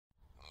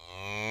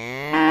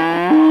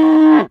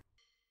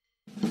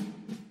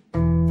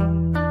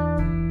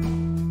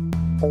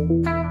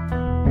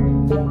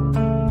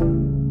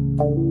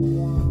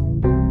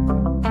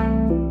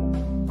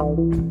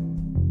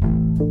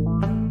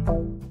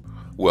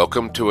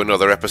Welcome to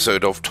another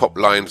episode of Top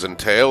Lines and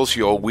Tails,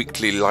 your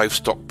weekly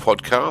livestock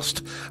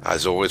podcast.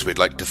 As always, we'd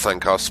like to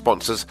thank our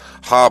sponsors,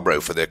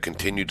 Harbro, for their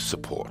continued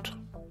support.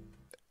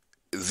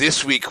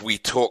 This week we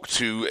talked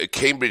to a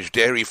Cambridge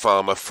dairy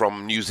farmer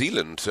from New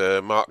Zealand,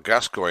 Mark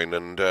Gascoigne,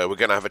 and we're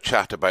going to have a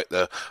chat about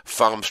the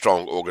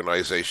Farmstrong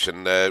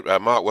organisation.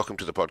 Mark, welcome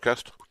to the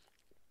podcast.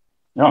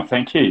 Oh,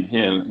 thank you.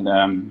 Yeah,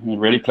 I'm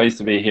really pleased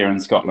to be here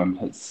in Scotland.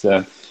 It's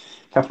a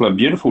couple of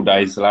beautiful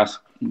days the last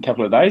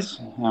couple of days.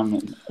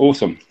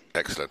 Awesome.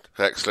 Excellent.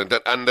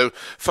 And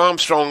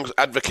Farmstrong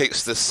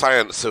advocates the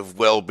science of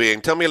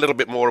well-being. Tell me a little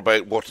bit more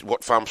about what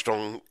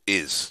Farmstrong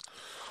is.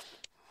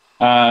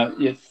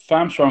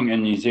 Farmstrong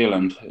in New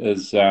Zealand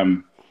is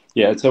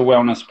it's a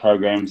wellness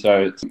program.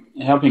 So it's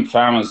helping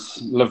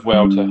farmers live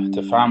well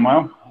to farm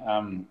well.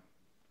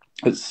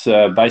 It's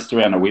based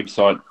around a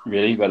website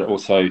really, but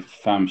also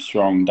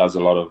Farmstrong does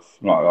a lot of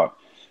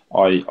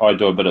I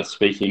do a bit of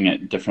speaking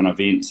at different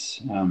events,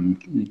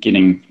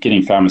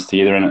 getting farmers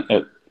together, and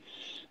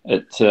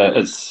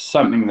it's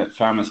something that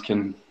farmers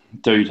can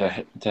do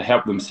to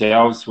help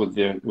themselves with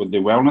their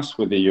wellness,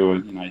 whether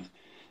you're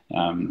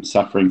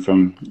suffering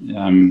from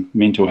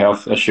mental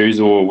health issues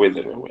or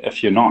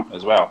if you're not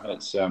as well.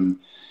 It's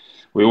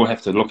we all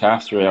have to look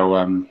after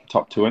our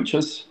top 2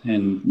 inches,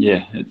 and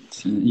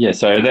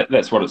so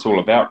that's what it's all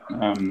about.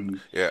 Do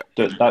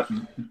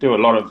a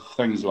lot of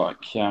things like.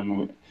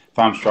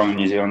 Farmstrong in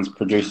New Zealand's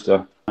produced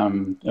a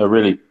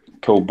really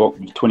cool book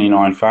with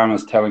 29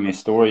 farmers telling their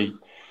story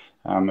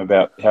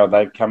about how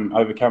they've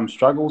overcome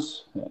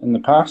struggles in the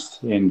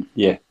past, and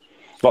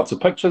lots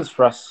of pictures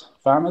for us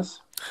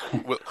farmers.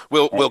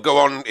 We'll go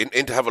on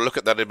in to have a look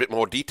at that in a bit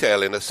more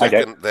detail in a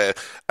second. Okay.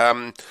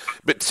 There,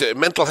 but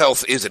mental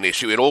health is an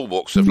issue in all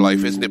walks of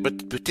life, isn't it?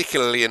 But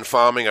particularly in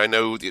farming, I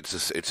know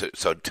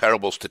it's a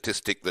terrible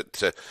statistic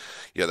that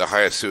the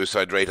highest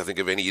suicide rate I think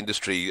of any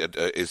industry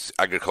is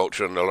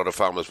agriculture, and a lot of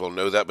farmers will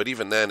know that. But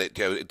even then,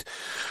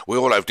 we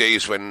all have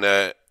days when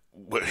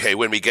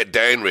we get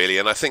down really,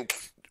 and I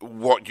think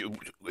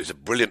is a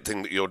brilliant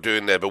thing that you're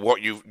doing there. But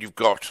what you've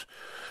got,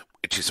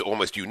 which is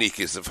almost unique,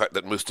 is the fact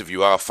that most of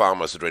you are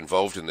farmers that are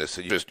involved in this.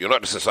 So you're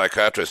not just a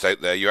psychiatrist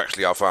out there, you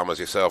actually are farmers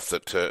yourself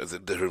that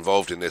are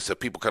involved in this. So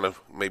people kind of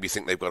maybe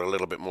think they've got a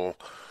little bit more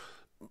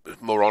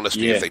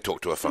honesty if they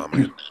talk to a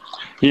farmer.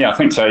 Yeah, I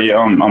think so. Yeah,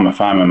 I'm a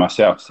farmer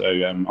myself, so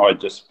I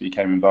just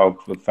became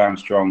involved with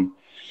Farmstrong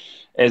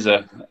as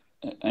an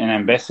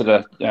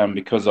ambassador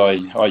because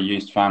I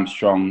used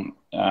Farmstrong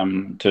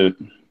to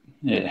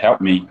help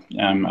me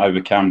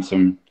overcome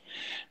some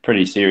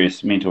pretty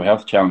serious mental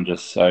health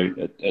challenges. So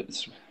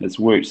it's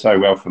worked so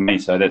well for me.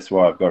 So that's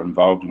why I've got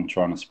involved in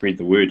trying to spread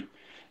the word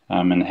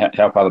and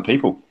help other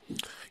people.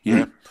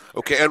 Yeah.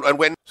 Okay.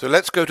 So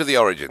let's go to the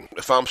origin.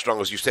 Farmstrong,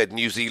 as you said,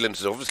 New Zealand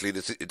is obviously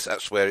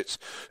that's where it's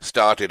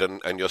started,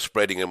 and you're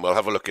spreading. And we'll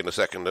have a look in a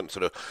second and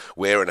sort of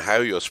where and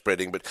how you're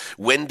spreading. But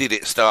when did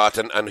it start,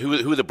 and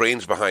who are the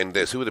brains behind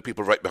this? Who are the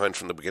people right behind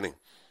from the beginning?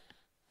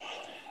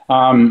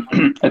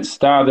 It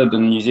started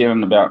in New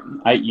Zealand about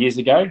 8 years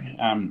ago.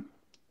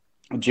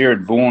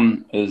 Jared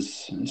Vaughan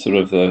is sort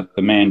of the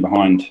man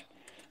behind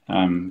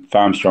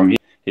Farmstrong.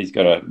 He's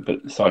got a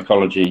bit of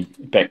psychology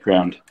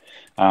background,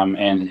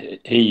 and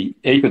he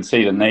could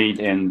see the need,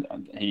 and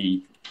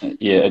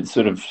it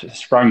sort of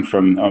sprung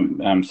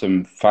from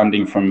some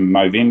funding from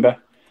Movember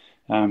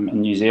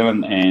in New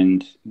Zealand,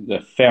 and the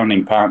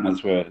founding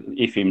partners were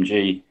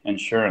FMG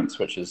Insurance,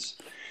 which is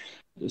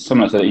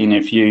similar to the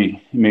NFU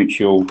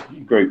mutual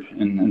group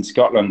in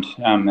Scotland,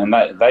 and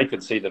they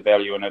could see the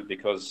value in it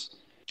because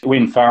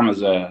when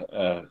farmers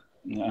are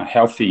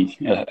healthy,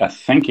 are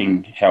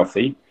thinking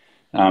healthy,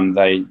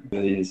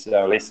 there's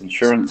less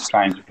insurance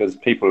claims because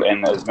people,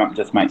 and it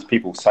just makes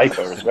people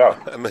safer as well.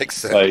 That makes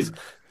sense.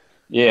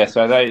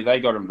 So they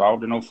got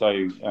involved, and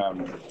also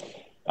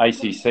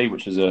ACC,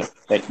 which is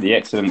the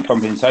Accident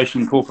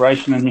Compensation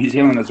Corporation in New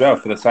Zealand as well,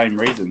 for the same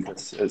reason.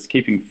 It's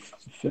keeping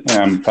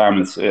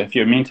farmers. If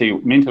you're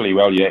mentally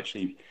well, you're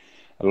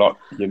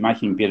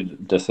making better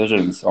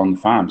decisions on the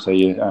farm, so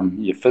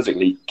you're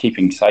physically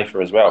keeping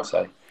safer as well.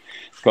 So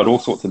it's got all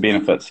sorts of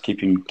benefits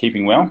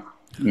keeping well,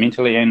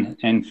 mentally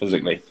and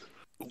physically.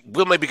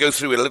 We'll maybe go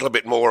through a little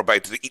bit more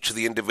about each of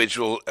the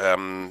individual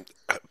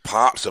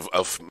parts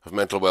of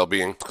mental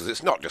well-being, because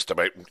it's not just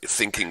about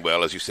thinking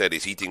well, as you said,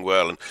 it's eating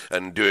well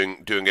and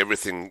doing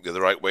everything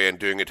the right way and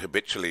doing it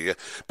habitually.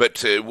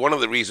 But one of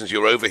the reasons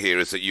you're over here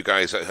is that you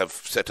guys have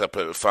set up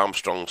a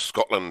Farmstrong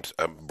Scotland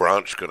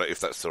branch,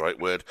 if that's the right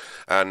word,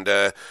 and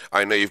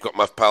I know you've got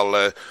my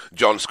pal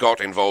John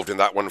Scott involved in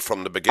that one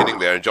from the beginning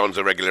there, and John's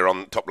a regular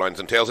on Top Lines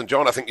and Tails. And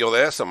John, I think you're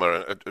there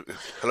somewhere.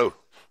 Hello.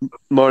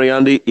 Morning,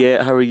 Andy.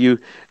 Yeah, how are you?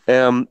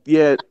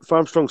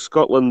 Farmstrong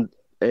Scotland,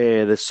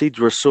 the seeds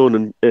were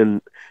sown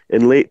in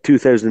late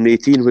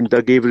 2018 when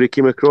Doug Avery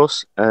came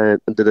across and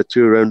did a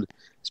tour around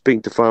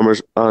speaking to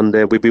farmers, and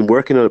we've been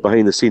working on it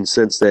behind the scenes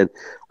since then.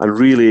 I'm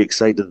really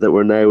excited that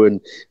we're now in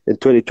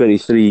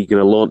 2023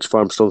 going to launch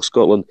Farmstrong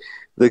Scotland.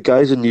 The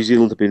guys in New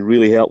Zealand have been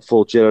really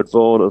helpful. Jared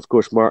Vaughan, and of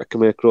course Mark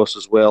coming across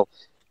as well.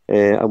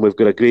 and we've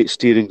got a great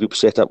steering group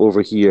set up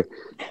over here.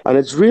 And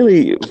it's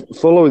really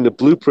following the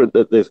blueprint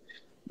that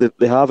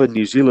they have in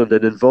New Zealand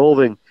and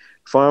involving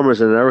farmers,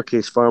 and in our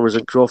case, farmers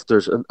and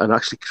crofters, and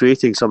actually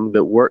creating something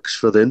that works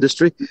for the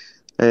industry.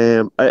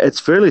 It's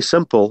fairly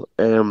simple.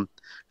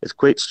 It's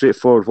quite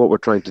straightforward what we're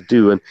trying to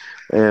do, and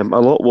a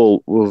lot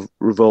will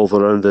revolve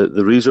around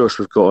the resource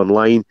we've got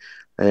online,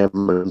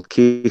 and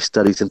case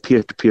studies and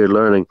peer-to-peer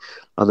learning,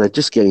 and then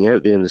just getting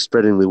out there and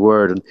spreading the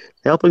word and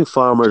helping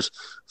farmers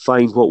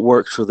find what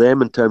works for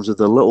them in terms of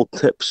the little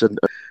tips and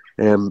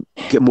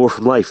get more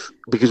from life.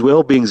 Because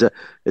well-being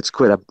it's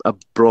quite a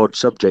broad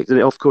subject,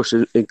 and of course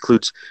it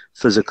includes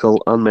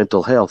physical and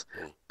mental health,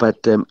 but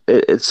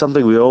it's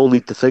something we all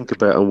need to think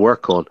about and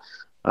work on.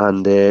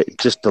 And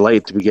just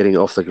delighted to be getting it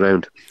off the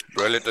ground.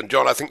 Brilliant. And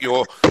John, I think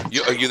are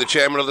you the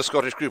chairman of the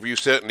Scottish group? You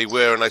certainly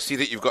were, and I see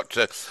that you've got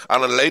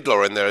Alan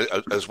Laidlaw in there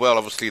as well,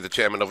 obviously the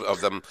chairman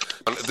of them,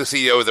 and the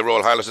CEO of the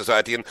Royal Highland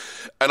Society, and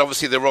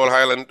obviously the Royal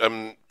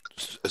Highland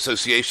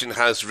Association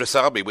has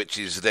Rasabi, which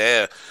is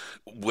their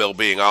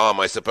well-being arm,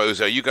 I suppose.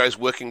 Are you guys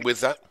working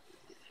with that?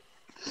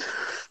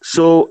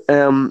 So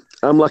I'm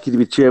lucky to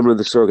be chairman of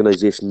this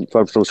organisation,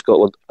 Farmstrong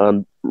Scotland,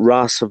 and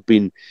RAS have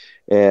been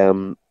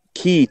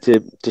key to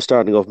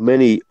starting off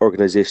many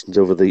organisations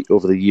over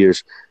the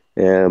years,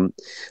 and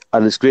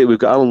it's great. We've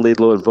got Alan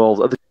Laidlaw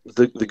involved.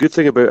 The good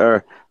thing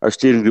about our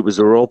steering group is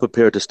we're all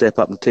prepared to step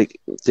up and take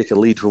a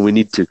lead when we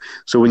need to.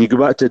 So when you go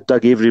back to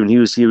Doug Avery when he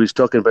was here, he was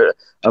talking about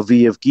a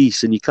V of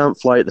geese, and you can't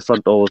fly at the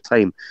front all the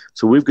time.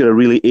 So we've got a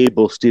really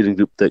able steering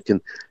group that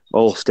can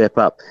all step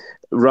up.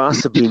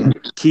 RAS have been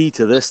key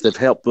to this. They've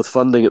helped with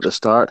funding at the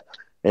start.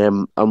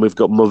 And we've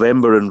got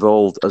Movember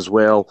involved as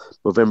well,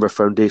 Movember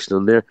Foundation,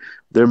 and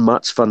their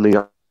match funding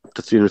up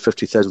to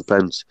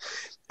 £350,000.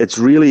 It's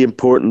really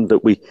important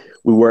that we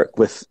work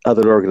with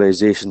other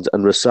organisations,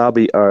 and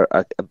Rasabi are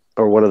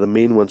one of the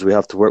main ones we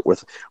have to work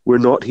with. We're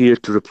not here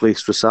to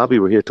replace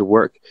Rasabi, we're here to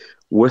work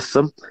with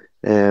them,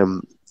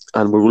 and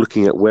we're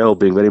looking at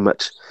well-being very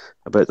much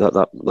about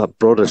that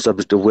broader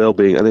subject of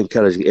well-being, and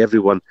encouraging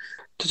everyone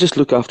to just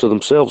look after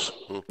themselves.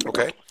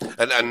 Okay.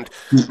 And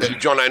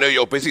John, I know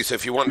you're busy, so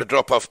if you want to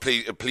drop off,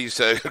 please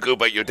go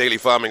about your daily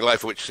farming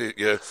life, which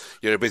you're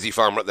a busy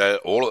farmer out there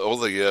all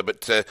the year.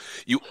 But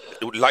you,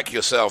 like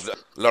yourself, a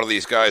lot of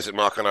these guys that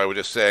Mark and I were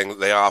just saying,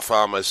 they are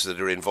farmers that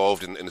are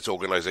involved in this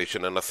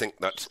organisation, and I think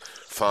that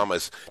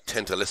farmers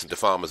tend to listen to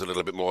farmers a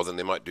little bit more than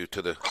they might do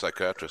to the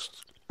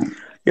psychiatrists.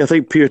 Yeah, I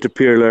think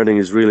peer-to-peer learning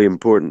is really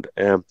important.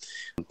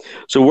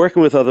 So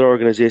working with other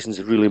organisations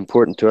is really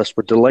important to us.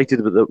 We're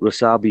delighted that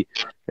Rasabi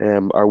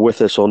are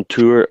with us on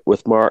tour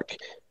with Mark,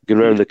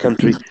 going around the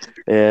country.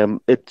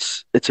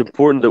 It's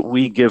important that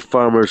we give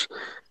farmers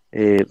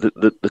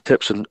the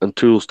tips and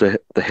tools to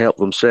help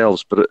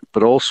themselves,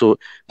 but also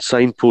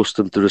signpost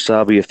them to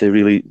Rasabi if they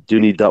really do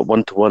need that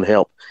one-to-one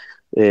help.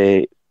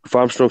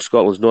 Farmstrong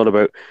Scotland is not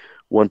about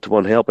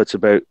one-to-one help. It's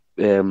about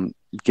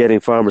getting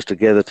farmers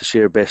together to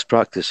share best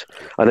practice,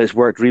 and it's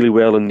worked really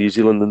well in New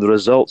Zealand, and the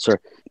results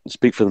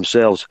speak for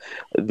themselves.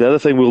 The other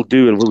thing we'll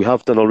do, and what we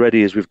have done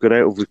already, is we've gone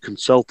out and we've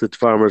consulted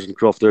farmers and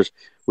crofters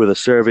with a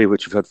survey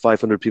which we've had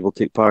 500 people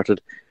take part in,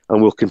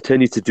 and we'll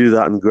continue to do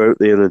that and go out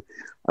there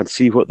and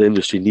see what the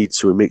industry needs,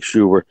 so we make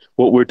sure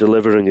what we're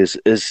delivering is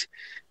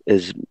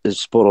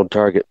spot on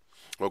target.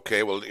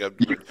 Okay, well,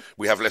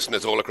 we have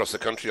listeners all across the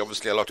country,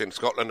 obviously a lot in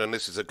Scotland, and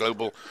this is a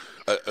global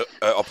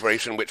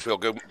operation, which we'll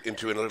go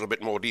into in a little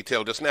bit more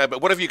detail just now.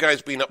 But what have you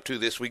guys been up to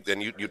this week then?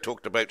 You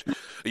talked about,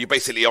 are you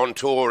basically on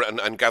tour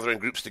and gathering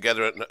groups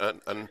together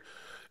and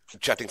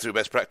chatting through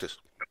best practice?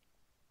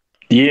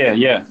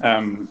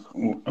 Yeah.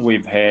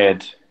 We've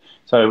had,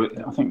 so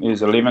I think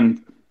there's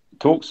 11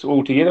 talks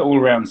altogether, all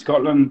around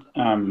Scotland.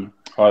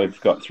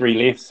 I've got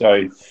 3 left,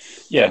 so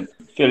yeah,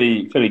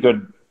 fairly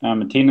good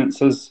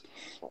attendances.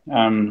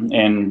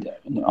 And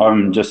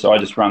I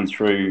just run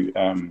through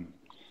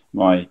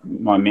my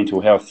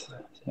mental health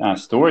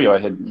story. I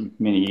had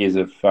many years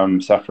of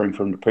suffering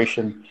from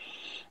depression,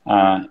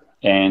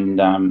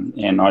 and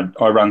I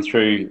run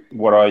through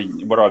what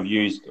I've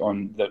used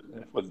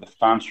with the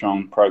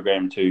Farmstrong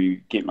program to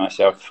get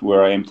myself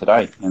where I am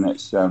today, and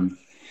that's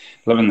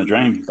living the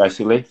dream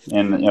basically.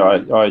 And I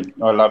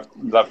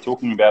love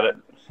talking about it.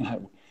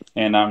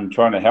 And I'm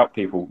trying to help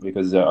people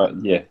because,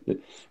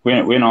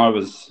 when I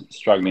was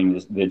struggling,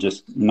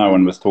 no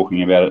one was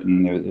talking about it,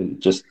 and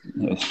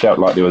it felt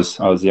like I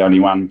was the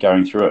only one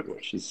going through it,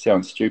 which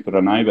sounds stupid,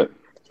 I know, but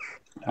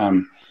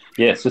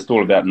it's just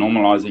all about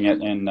normalising it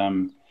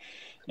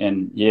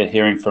and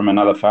hearing from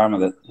another farmer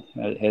that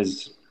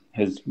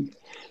has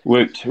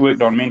worked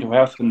on mental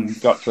health and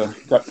got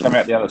come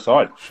out the other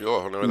side.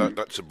 Sure, no,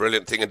 that's a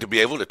brilliant thing, and to be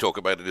able to talk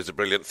about it is a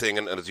brilliant thing.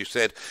 And as you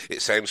said,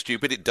 it sounds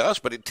stupid. It does,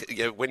 but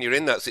when you're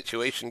in that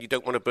situation, you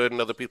don't want to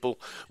burden other people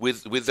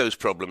with those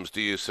problems,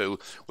 do you? So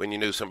when you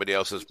know somebody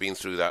else has been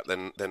through that,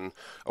 then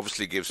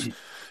obviously gives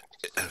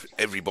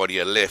everybody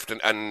a lift.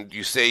 And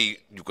you say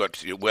you've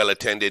got well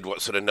attended. What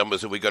sort of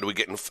numbers have we got? Are we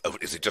getting?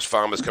 Is it just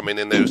farmers coming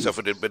in there who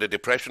suffered a bit of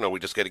depression, or are we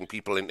just getting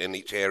people in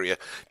each area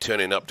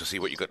turning up to see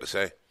what you've got to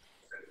say?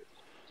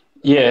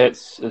 Yeah,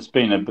 it's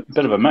been a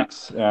bit of a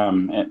mix.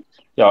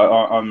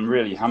 I'm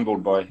really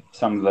humbled by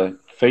some of the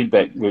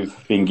feedback we've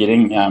been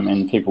getting,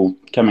 and people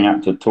coming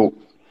up to talk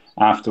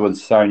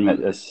afterwards, saying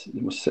that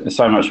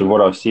so much of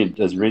what I've said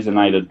has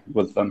resonated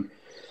with them.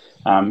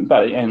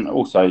 And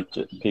also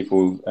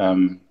people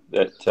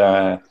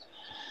that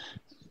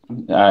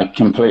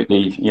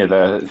completely,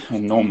 they're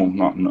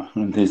normal.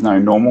 There's no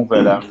normal,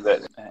 but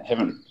that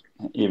haven't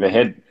ever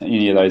had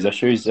any of those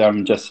issues.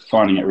 Just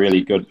finding it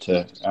really good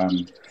to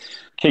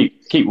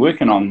keep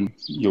working on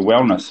your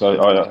wellness. So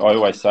I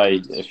always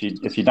say, if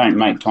you don't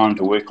make time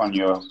to work on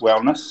your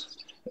wellness,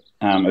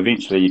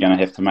 eventually you're going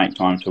to have to make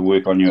time to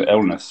work on your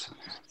illness.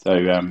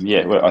 So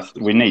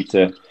we need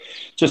to,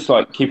 just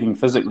like keeping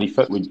physically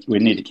fit, we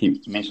need to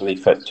keep mentally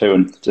fit too,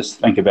 and just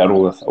think about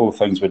all the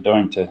things we're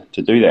doing to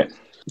do that.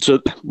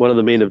 So one of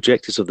the main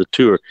objectives of the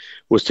tour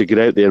was to get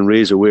out there and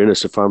raise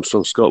awareness of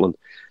Farmstrong Scotland,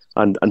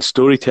 and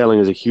storytelling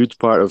is a huge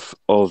part of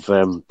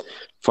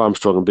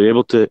Farmstrong, and being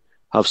able to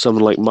have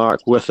someone like Mark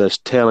with us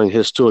telling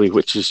his story,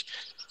 which is,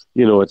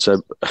 it's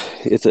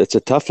a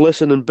tough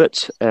listen in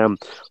bits,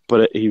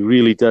 but he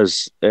really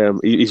does.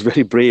 He's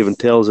very brave and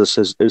tells us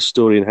his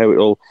story and how it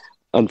all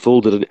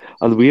unfolded.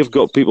 And we have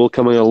got people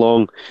coming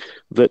along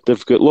that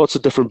they've got lots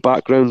of different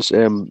backgrounds,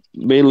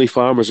 mainly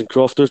farmers and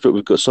crofters, but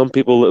we've got some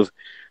people that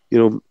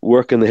have,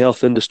 work in the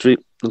health industry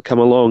and come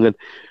along and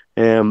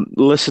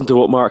listen to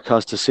what Mark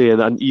has to say.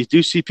 And you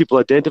do see people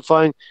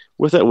identifying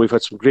with it, and we've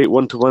had some great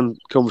one-to-one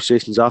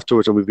conversations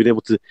afterwards, and we've been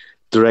able to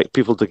direct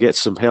people to get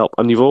some help.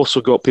 And you've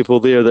also got people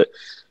there that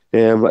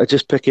are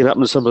just picking up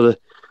on some of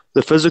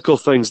the physical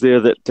things there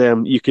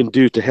that you can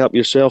do to help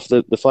yourself,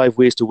 the 5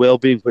 ways to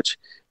well-being, which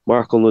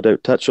Mark will no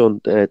doubt touch on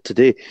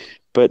today.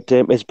 But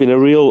it's been a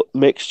real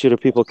mixture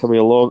of people coming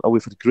along, and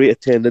we've had great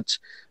attendance.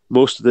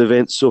 Most of the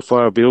events so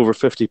far have been over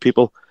 50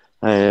 people.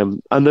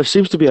 And there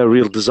seems to be a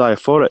real desire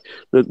for it.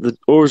 The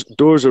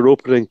doors are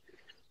opening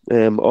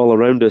all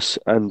around us,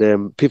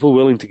 and people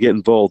willing to get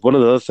involved. One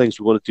of the other things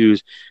we want to do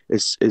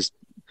is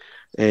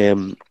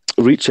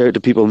reach out to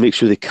people and make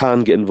sure they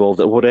can get involved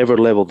at whatever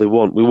level they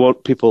want. We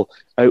want people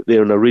out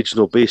there on a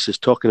regional basis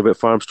talking about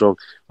Farmstrong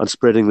and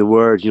spreading the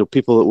word.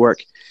 People that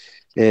work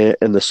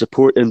in the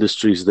support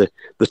industries, the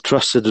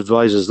trusted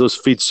advisors, those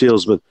feed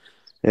salesmen,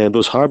 and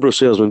those Harborough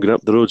salesmen going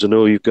up the roads. I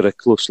know you've got a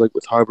close link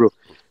with Harborough,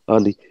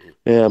 Andy.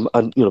 And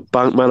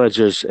bank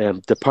managers,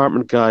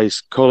 department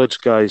guys,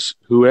 college guys,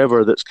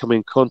 whoever that's coming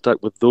in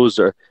contact with those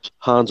that are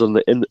hands on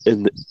in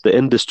the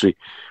industry.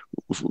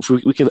 If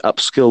we can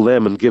upskill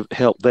them and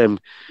help them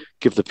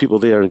give the people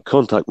they are in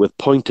contact with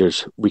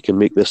pointers, we can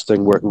make this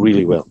thing work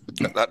really well.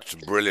 That's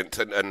brilliant.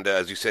 And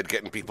as you said,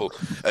 getting people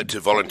to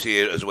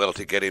volunteer as well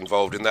to get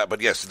involved in that. But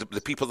yes,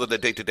 the people that are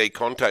day-to-day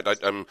contact,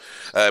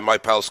 my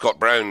pal Scott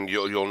Brown,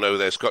 you'll know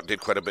there, Scott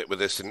did quite a bit with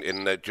this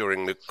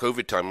during the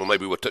COVID time. Well,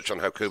 maybe we'll touch on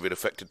how COVID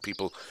affected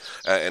people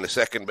in a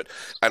second.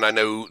 And I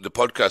know the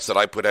podcast that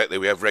I put out there,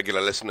 we have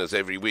regular listeners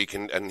every week,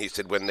 and he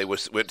said when they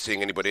weren't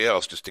seeing anybody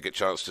else, just to get a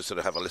chance to sort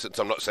of have a listen.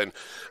 So I'm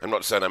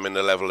not saying I'm in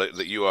the level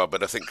that you are,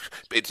 but I think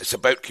it's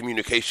about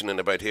communication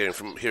and about hearing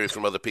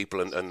from other people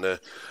and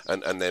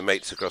their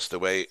mates across the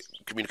way.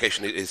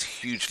 Communication is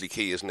hugely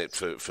key, isn't it,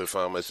 for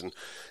farmers? And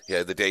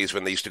the days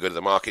when they used to go to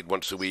the market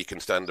once a week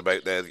and stand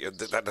about there,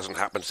 that doesn't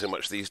happen so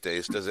much these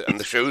days, does it? And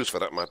the shows, for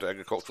that matter,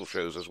 agricultural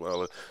shows as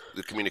well.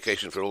 The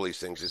communication for all these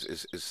things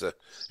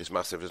is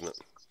massive, isn't it?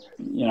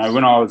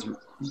 When I was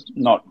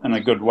not in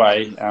a good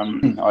way,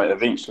 I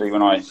eventually,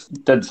 when I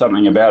did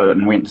something about it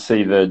and went to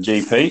see the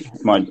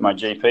GP, my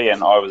GP,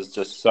 and I was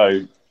just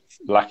so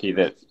lucky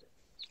that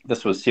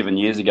this was 7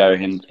 years ago,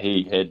 and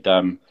he had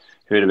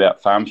heard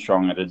about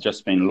Farmstrong. It had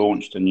just been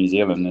launched in New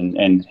Zealand,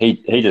 and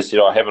he just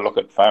said, have a look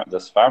at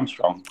this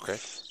Farmstrong. Okay.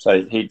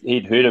 So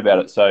he'd heard about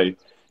it. So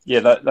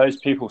those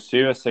people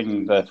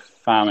servicing the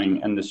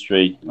farming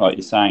industry, like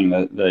you're saying,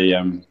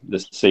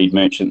 the seed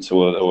merchants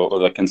or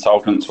the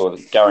consultants, or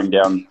going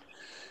down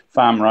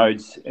farm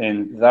roads,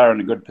 and they're in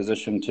a good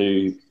position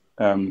to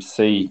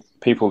see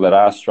people that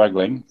are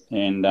struggling,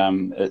 and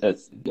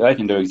they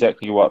can do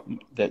exactly what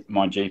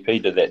my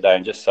GP did that day,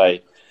 and just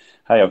say,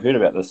 hey, I've heard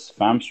about this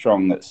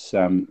Farmstrong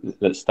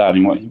that's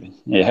starting.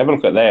 Have a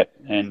look at that,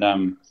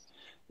 and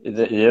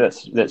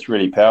that's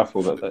really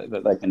powerful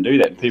that they can do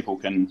that. People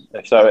can,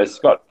 so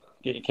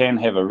it can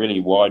have a really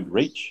wide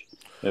reach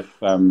if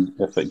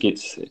it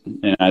gets,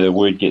 the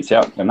word gets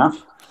out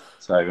enough.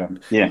 So, And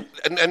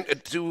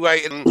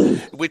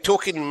we're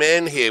talking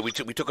men here. We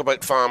talk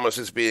about farmers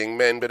as being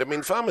men, but I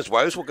mean, farmers'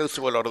 wives will go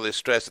through a lot of this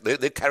stress.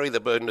 They carry the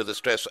burden of the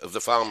stress of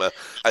the farmer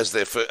as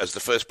the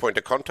first point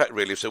of contact,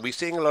 really. So we're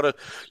seeing a lot of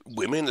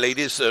women,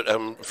 ladies,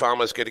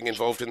 farmers getting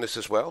involved in this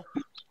as well.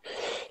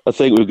 I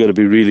think we've got to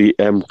be really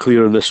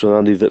clear on this one,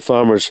 Andy, that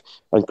farmers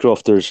and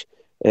crofters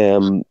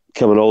come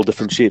in all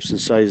different shapes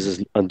and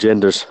sizes and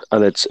genders,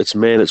 and it's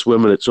men, it's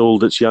women, it's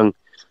old, it's young.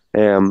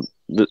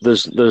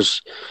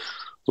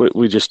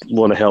 We just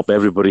want to help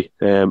everybody.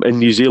 In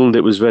New Zealand,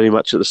 it was very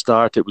much at the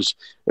start. It was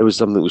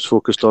something that was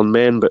focused on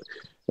men, but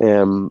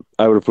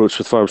our approach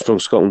with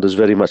Farmstrong Scotland is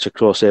very much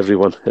across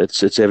everyone.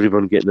 It's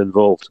everyone getting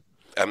involved.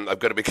 I've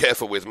got to be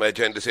careful with my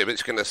agendas here, but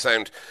it's going to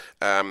sound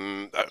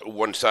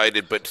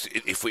one-sided. But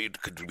if we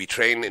could be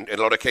trained in a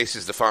lot of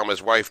cases, the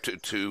farmer's wife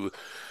to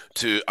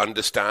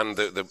understand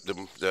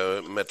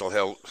the mental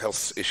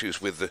health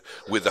issues with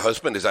the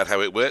husband, is that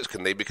how it works?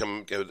 Can they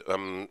become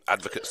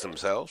advocates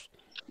themselves?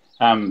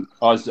 I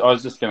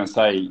was just going to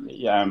say.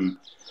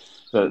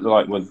 That,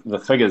 like with the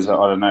figures, I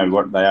don't know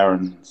what they are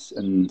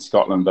in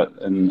Scotland, but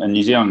in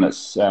New Zealand,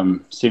 it's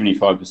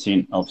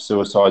 75% of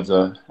suicides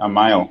are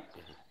male,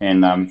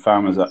 and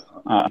farmers are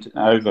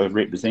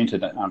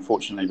overrepresented,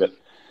 unfortunately. But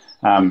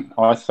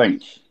I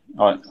think,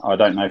 I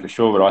don't know for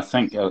sure, but I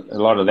think a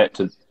lot of that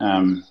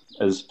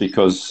is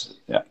because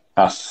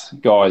us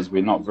guys,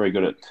 we're not very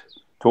good at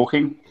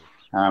talking.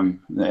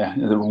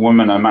 The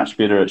women are much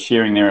better at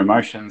sharing their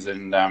emotions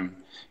and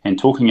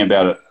talking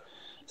about it.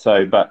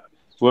 So, but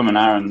women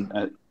are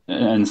in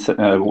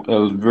a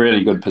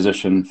really good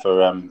position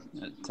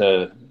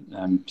to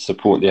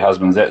support their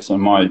husbands. That's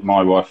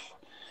my wife.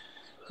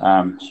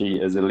 She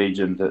is a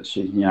legend. That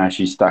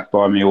she stuck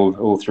by me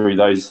all through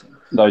those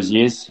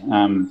years.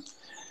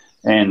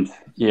 And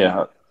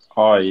yeah,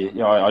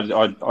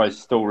 I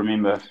still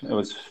remember it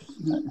was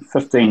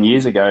 15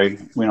 years ago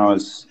when I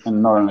was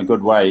not in a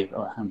good way.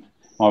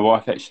 My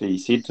wife actually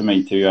said to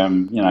me she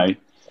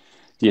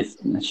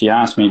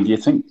asked me, "Do you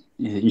think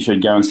you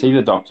should go and see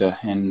the doctor?"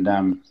 And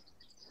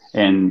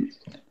do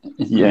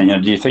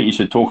you think you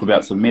should talk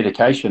about some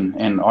medication?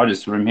 And I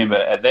just remember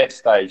at that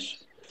stage,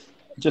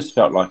 it just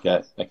felt like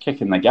a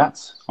kick in the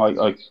guts.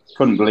 I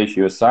couldn't believe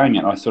she was saying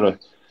it. I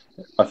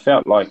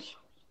felt like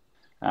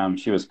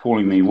she was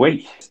calling me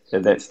weak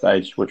at that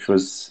stage, which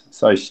was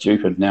so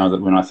stupid. Now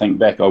that when I think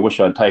back, I wish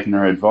I'd taken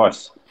her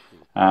advice.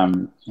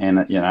 And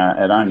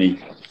it only,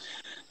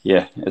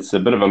 it's a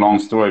bit of a long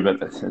story,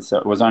 but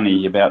it was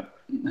only about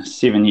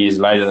 7 years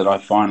later that I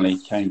finally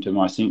came to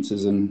my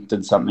senses and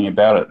did something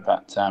about it.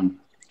 But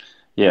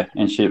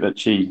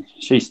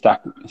she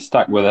stuck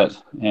with it,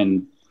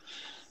 and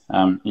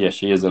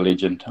she is a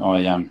legend.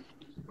 I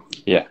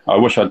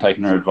wish I'd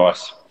taken her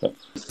advice, but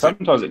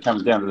sometimes it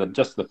comes down to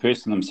just the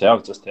person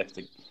themselves just have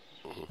to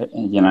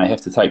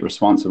take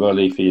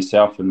responsibility for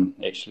yourself and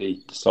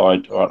actually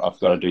decide, all right, I've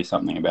got to do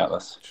something about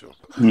this. Sure.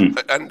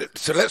 And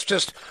so let's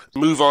just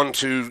move on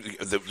to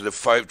the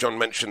five. John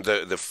mentioned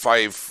the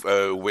five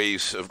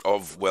ways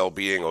of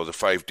well-being, or the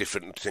five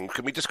different things.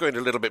 Can we just go into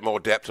a little bit more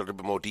depth, a little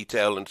bit more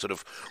detail, and sort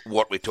of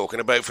what we're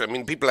talking about? I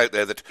mean, people out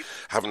there that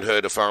haven't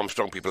heard of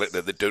Farmstrong, people out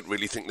there that don't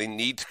really think they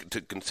need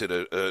to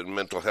consider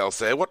mental health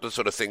there, what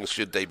sort of things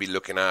should they be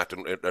looking at?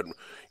 And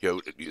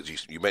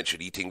you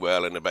mentioned eating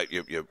well and about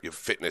your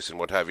fitness and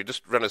what have you.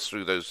 Just run us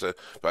through those.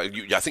 I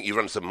think you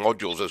run some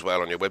modules as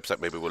well on your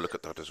website. Maybe we'll look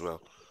at that as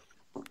well.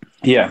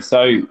 Yeah,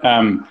 so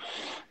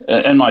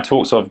in my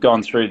talks, I've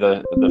gone through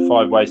the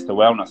 5 ways to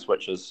wellness,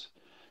 which is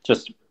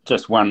just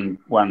one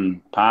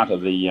part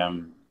of the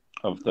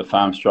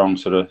Farmstrong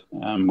sort of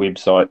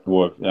website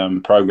or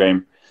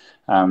program.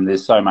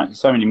 There's so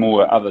many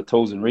more other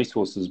tools and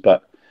resources,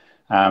 but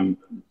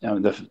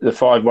the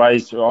 5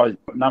 ways.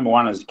 Number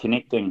one is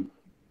connecting,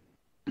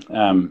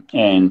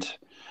 and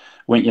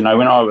when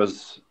I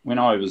was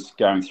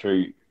going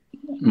through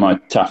my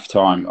tough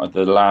time,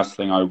 the last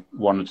thing I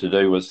wanted to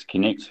do was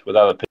connect with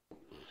other people.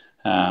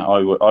 I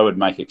would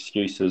make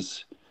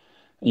excuses.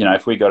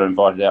 If we got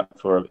invited out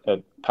for a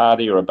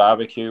party or a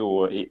barbecue,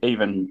 or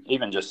even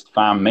just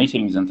farm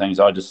meetings and things,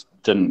 I just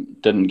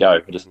didn't go.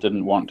 I just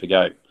didn't want to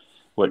go,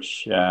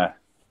 which I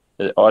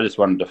just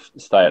wanted to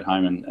stay at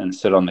home and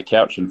sit on the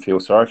couch and feel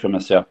sorry for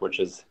myself, which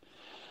is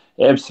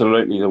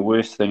absolutely the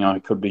worst thing I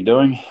could be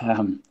doing.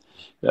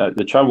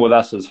 The trouble with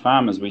us as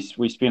farmers,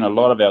 we spend a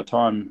lot of our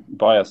time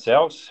by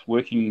ourselves,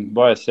 working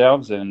by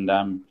ourselves, and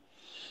a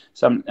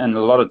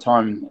lot of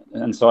time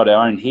inside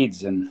our own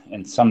heads,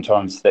 and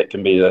sometimes that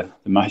can be the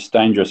most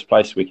dangerous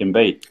place we can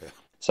be.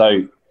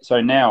 So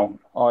now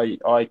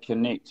I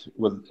connect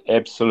with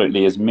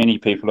absolutely as many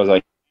people as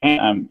I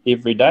can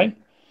every day.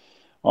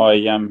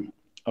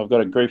 I've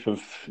got a group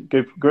of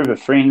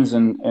friends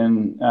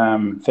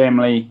and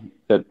family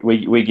that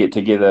we get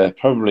together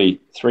probably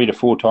 3 to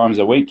 4 times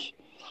a week.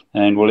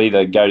 And we'll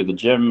either go to the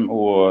gym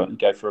or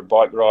go for a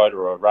bike ride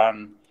or a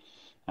run.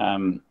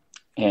 And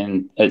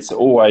it's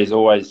always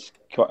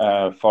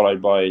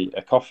followed by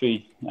a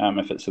coffee,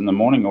 if it's in the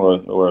morning,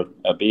 or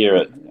a beer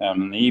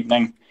in the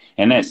evening.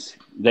 And that's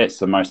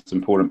the most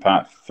important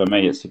part for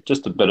me. It's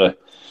just a bit of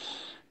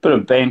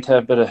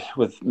banter,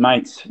 with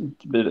mates,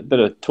 bit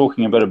of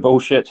talking, a bit of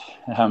bullshit,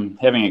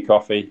 having a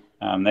coffee.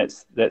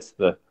 That's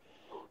the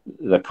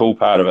cool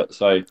part of it.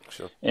 So,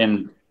 sure.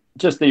 And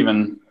just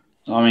even,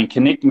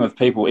 connecting with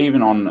people,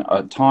 even on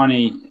a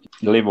tiny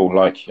level,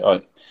 like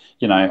it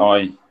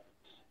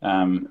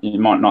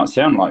might not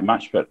sound like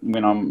much, but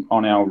when I'm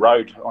on our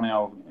road,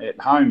 at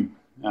home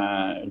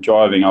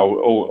driving,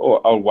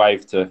 I'll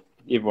wave to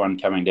everyone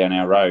coming down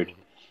our road,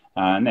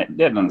 and that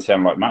doesn't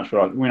sound like much.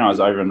 But when I was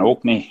over in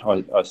Orkney,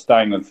 I was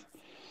staying with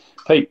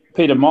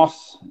Peter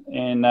Moss,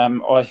 and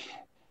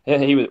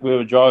we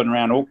were driving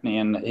around Orkney,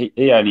 and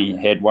he only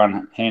had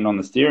one hand on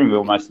the steering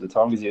wheel most of the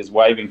time because he was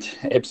waving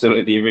to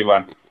absolutely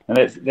everyone, and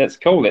that's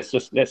cool.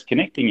 That's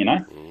connecting, you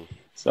know.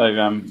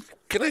 So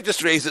can I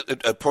just raise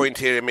a point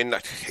here? I mean,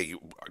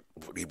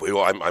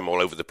 I'm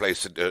all over the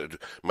place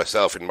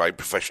myself in my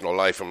professional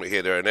life. I'm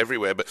here, there, and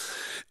everywhere. But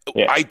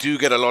I do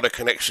get a lot of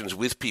connections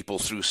with people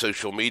through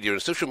social media,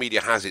 and social media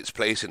has its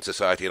place in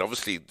society. And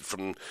obviously,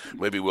 from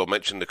maybe we'll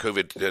mention the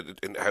COVID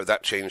and how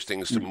that changed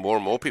things to more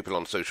and more people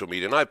on social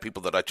media. And I have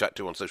people that I chat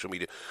to on social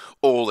media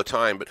all the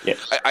time. But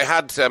I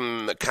had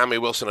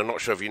Cammy Wilson. I'm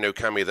not sure if you know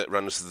Cammy, that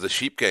runs the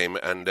Sheep Game,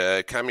 and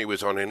Cammy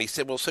was on, and he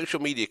said, "Well, social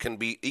media can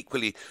be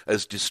equally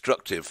as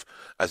destructive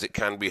as it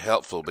can be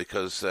helpful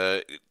because."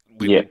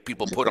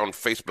 People put on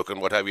Facebook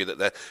and what have you that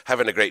they're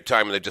having a great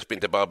time and they've just been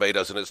to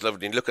Barbados and it's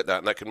lovely, and look at that,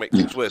 and that can make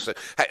things worse. So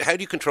how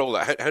do you control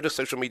that? How does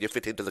social media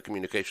fit into the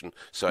communication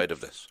side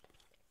of this?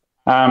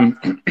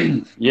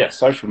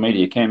 Social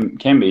media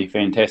can be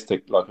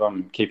fantastic. Like,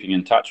 I'm keeping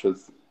in touch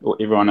with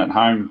everyone at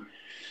home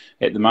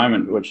at the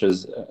moment, which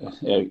is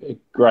a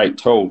great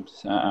tool.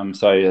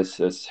 So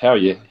it's how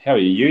you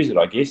use it,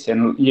 I guess.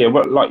 And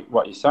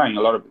what you're saying,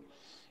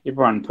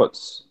 everyone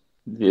puts.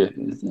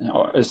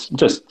 It's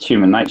just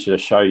human nature to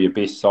show your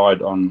best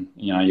side on.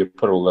 You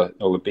put all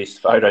the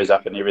best photos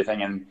up and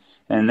everything,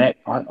 and that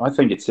I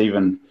think it's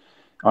even.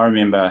 I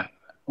remember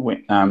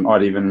when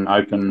I'd even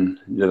open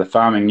the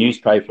farming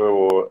newspaper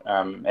or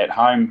at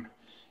home,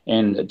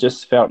 and it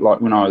just felt like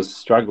when I was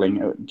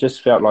struggling, it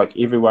just felt like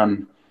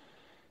everyone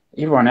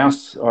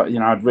else.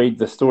 I'd read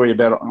the story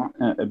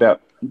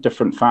about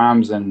different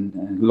farms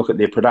and look at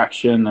their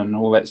production and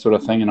all that sort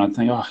of thing, and I'd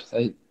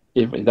think,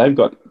 they've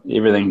got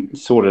everything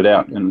sorted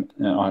out, and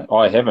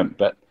I haven't.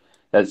 But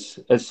it's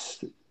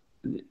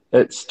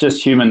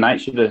just human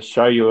nature to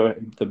show you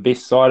the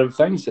best side of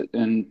things.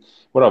 And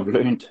what I've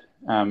learned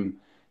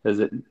is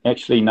that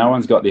actually no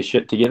one's got their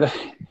shit together.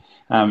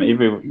 I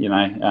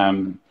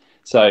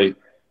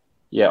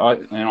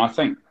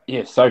think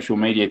social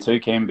media too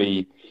can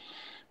be.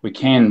 We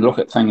can look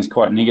at things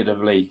quite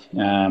negatively.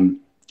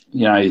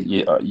 You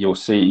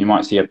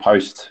might see a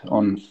post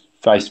on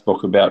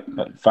Facebook about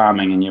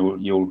farming, and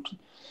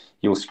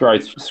you'll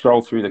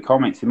scroll through the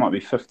comments. There might be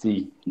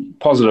 50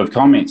 positive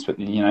comments, but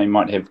you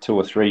might have 2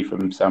 or 3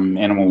 from some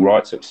animal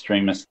rights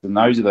extremists, and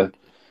those are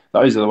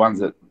the ones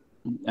that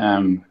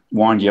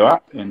wind you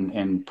up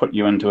and put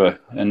you into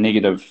a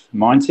negative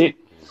mindset.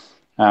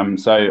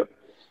 So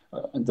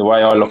the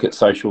way I look at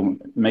social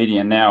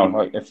media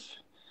now,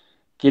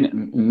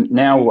 the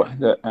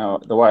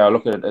way I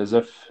look at it is,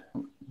 if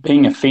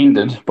being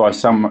offended by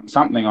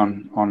something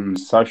on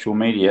social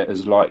media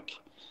is like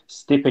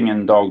stepping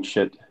in dog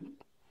shit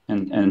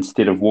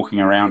instead of walking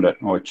around it,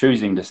 or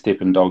choosing to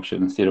step in dog shit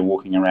instead of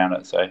walking around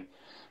it. So,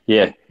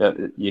 you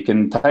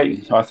can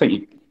take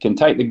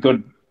the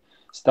good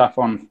stuff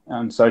on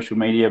social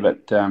media,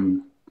 but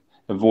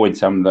avoid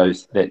some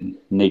of that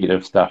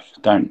negative stuff.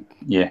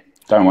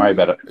 Don't worry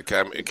about it.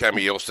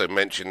 Cammy also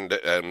mentioned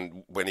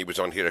when he was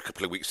on here a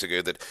couple of weeks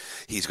ago that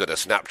he's got a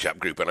Snapchat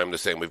group, and I'm the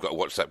same. We've got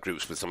WhatsApp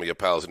groups with some of your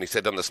pals, and he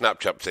said on the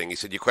Snapchat thing, he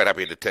said you're quite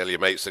happy to tell your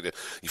mates that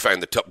you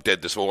found the top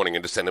dead this morning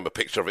and to send them a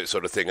picture of it,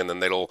 sort of thing, and then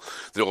they'll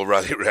all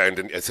rally around,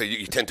 and so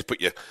you tend to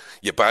put your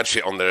bad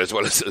shit on there as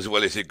well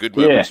as your good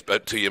moments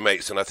to your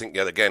mates. And I think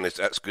again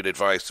that's good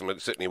advice. I mean,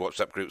 certainly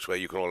WhatsApp groups where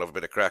you can all have a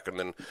bit of crack, and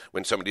then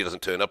when somebody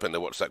doesn't turn up in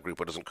the WhatsApp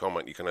group or doesn't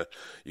comment, you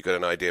got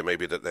an idea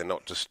maybe that they're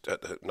not just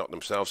not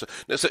themselves.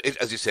 So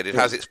as you said, it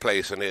has its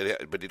place,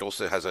 but it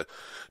also has a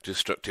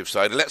destructive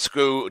side. Let's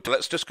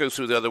just go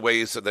through the other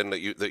ways, and then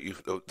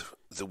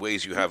the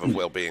ways you have of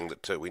well-being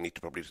that we need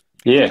to probably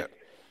look at.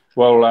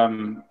 Well,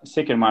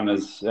 second one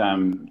is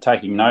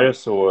taking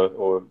notice,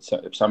 or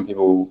some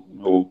people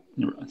will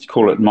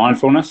call it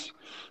mindfulness,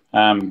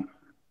 and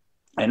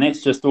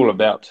that's just all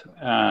about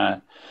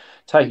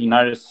taking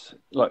notice.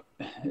 Like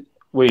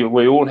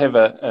we all have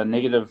a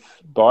negative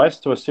bias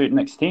to a certain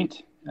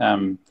extent,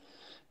 and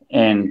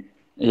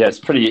it's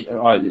pretty.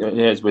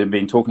 As we've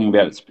been talking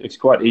about, it's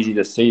quite easy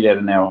to see that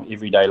in our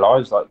everyday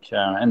lives. Like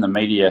in the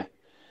media,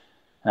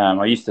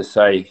 I used to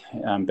say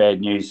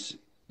bad news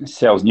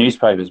sells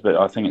newspapers, but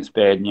I think it's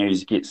bad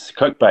news gets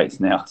clickbaits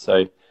now.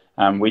 So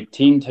we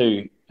tend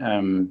to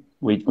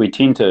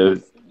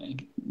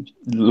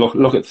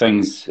look at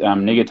things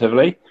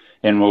negatively,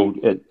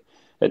 and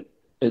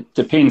it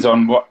depends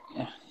on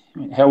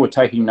how we're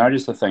taking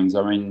notice of things.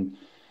 I mean,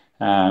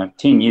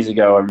 10 years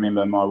ago, I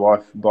remember my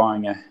wife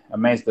buying a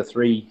Mazda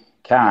 3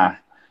 car,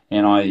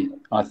 and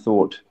I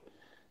thought,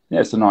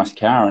 that's a nice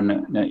car,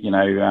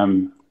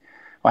 and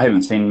I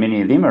haven't seen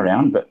many of them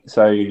around, but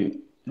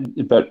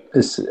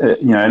it's,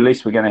 at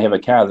least we're going to have a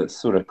car that's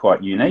sort of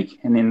quite unique.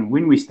 And then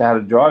when we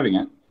started driving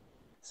it,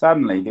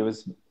 suddenly there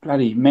was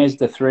bloody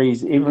Mazda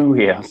 3s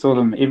everywhere. I saw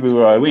them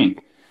everywhere I went.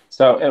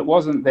 So it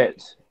wasn't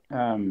that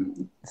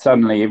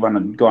suddenly everyone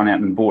had gone out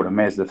and bought a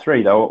Mazda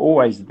 3. They were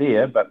always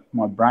there, but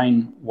my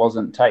brain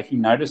wasn't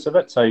taking notice of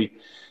it. So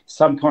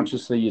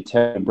subconsciously you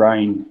tell your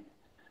brain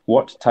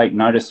what to take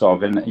notice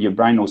of, and your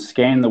brain will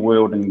scan the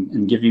world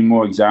and give you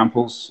more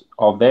examples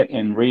of that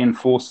and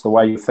reinforce the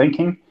way you're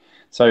thinking.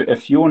 So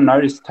if you're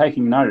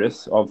taking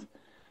notice of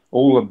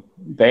all the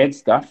bad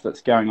stuff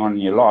that's going on in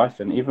your life,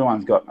 and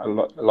everyone's got a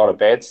lot of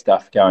bad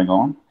stuff going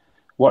on,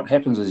 what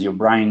happens is your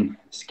brain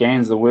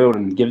scans the world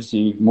and gives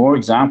you more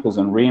examples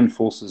and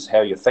reinforces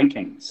how you're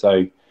thinking.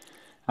 So,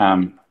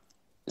 the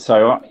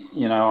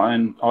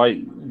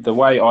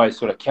way I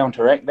sort of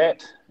counteract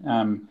that,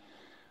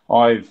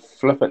 I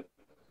flip it,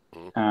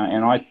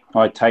 and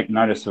I take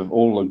notice of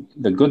all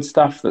the good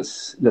stuff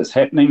that's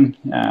happening.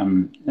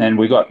 And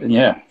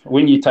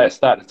when you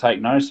start to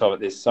take notice of it,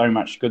 there's so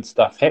much good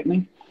stuff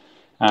happening.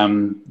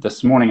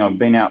 This morning I've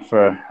been out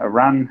for a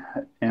run,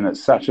 and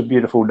it's such a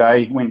beautiful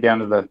day. Went down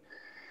to the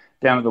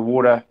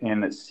water,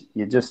 and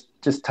you're just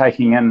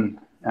taking in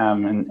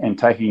and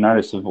taking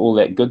notice of all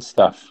that good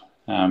stuff.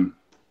 I've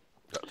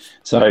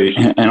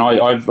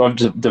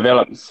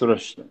developed sort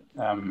of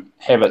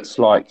habits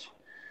like,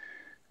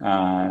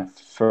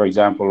 for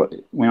example,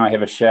 when I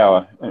have a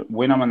shower,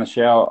 when I'm in the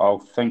shower, I'll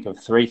think of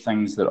 3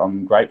 things that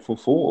I'm grateful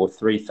for, or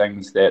 3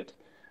 things that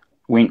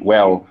went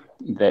well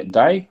that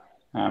day,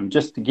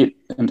 just to get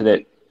into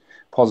that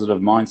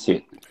positive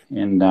mindset.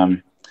 And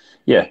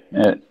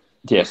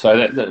so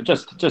that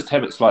just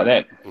habits like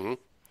that. Mm-hmm.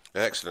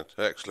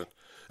 Excellent.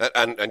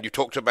 And you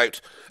talked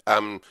about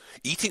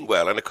eating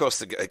well, and of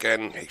course,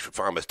 again,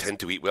 farmers tend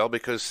to eat well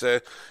because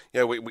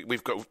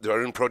we've got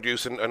our own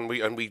produce, and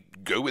we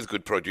go with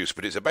good produce.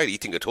 But it's about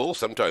eating at all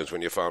sometimes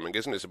when you're farming,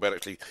 isn't it? It's about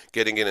actually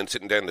getting in and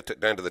sitting down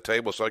to the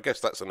table. So I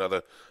guess that's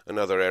another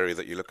area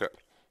that you look at.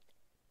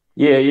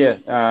 Yeah.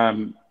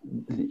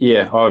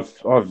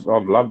 I've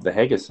loved the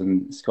haggis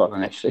in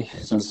Scotland actually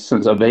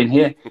since I've been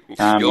here.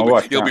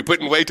 You'll be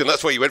putting weight, and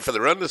that's why you went for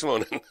the run this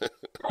morning.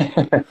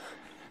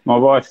 My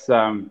wife's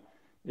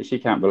she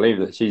can't believe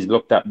that. She's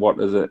looked up what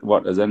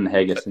is in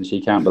haggis, and she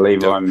can't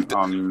believe I'm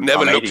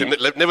never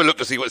looked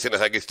to see what's in a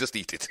haggis. Just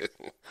eat it.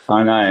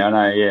 I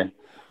know. Yeah.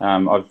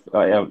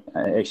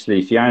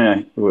 Actually,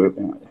 Fiona,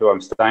 who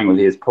I'm staying with,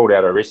 has pulled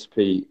out a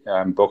recipe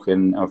book,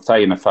 and I've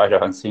taken a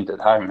photo and sent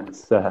it home.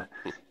 It's I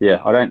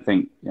don't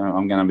think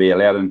I'm going to be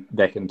allowed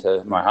back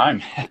into my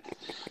home.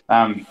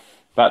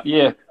 But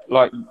yeah,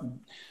 like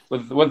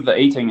with the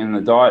eating and the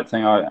diet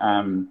thing,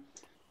 I'm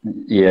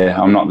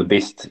not the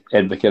best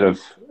advocate of.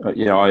 I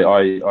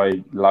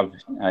love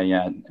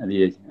a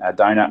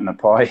donut and a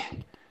pie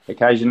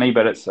occasionally,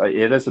 but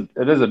it is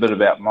a bit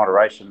about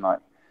moderation. Like,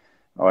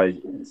 I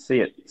see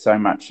it so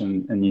much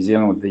in New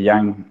Zealand with the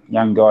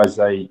young guys.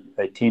 They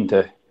tend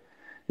to,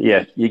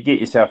 you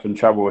get yourself in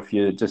trouble if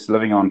you're just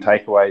living on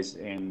takeaways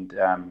and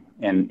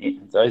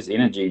those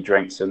energy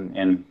drinks I've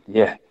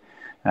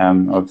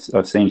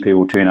seen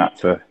people turn up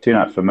for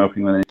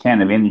milking with a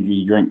can of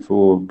energy drink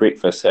for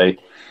breakfast. So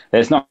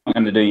that's not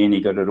going to do you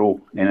any good at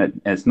all,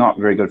 and it's not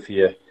very good for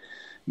your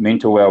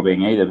mental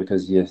well-being either,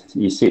 because you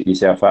set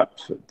yourself up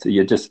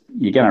you're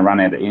going to run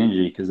out of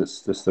energy because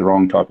it's just the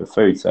wrong type of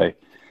food. So.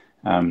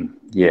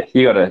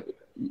 You got to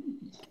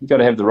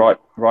have the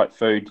right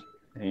food,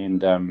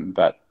 and in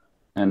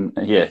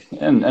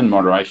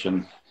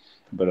moderation,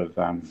 a bit of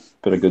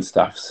good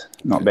stuff's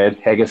not bad.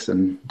 Haggis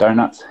and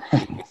donuts.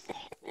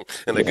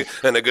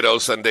 and a good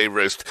old Sunday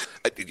roast.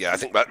 I think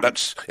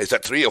is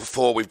that 3 or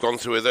 4 we've gone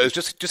through of those.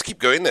 Just keep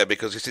going there,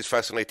 because this is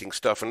fascinating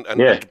stuff and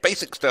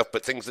basic stuff,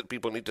 but things that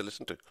people need to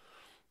listen to.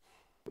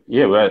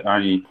 Yeah, well,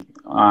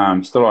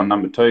 I'm still on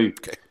number 2.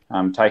 Okay.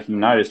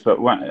 Taking notice, but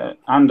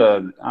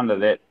under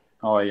that.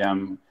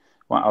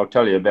 I'll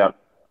tell you about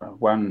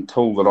one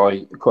tool that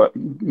I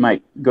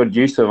make good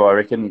use of. I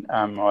reckon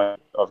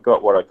I've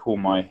got what I call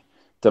my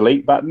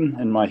delete button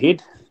in my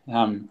head.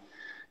 I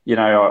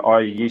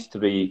used to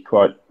be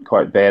quite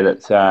bad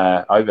at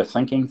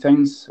overthinking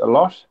things a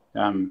lot.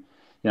 I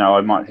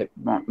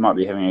might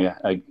be having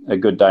a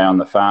good day on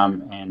the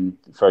farm, and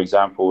for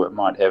example, it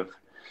might have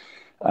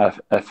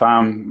a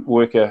farm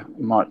worker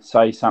might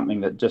say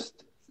something that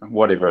just,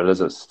 whatever it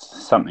is, it's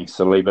something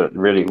silly, but it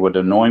really would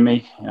annoy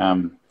me.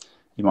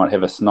 You might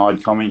have a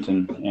snide comment,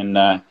 and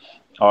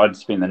I'd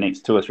spend the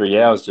next 2 or 3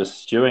 hours just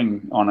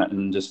stewing on it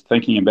and just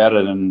thinking about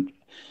it, and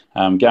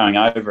going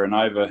over and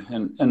over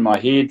in my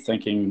head,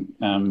 thinking,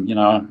 I'm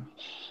going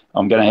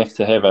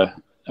to have a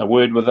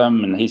word with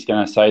him, and he's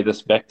going to say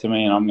this back to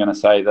me, and I'm going to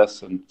say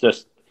this, and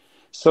just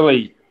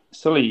silly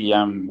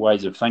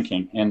ways of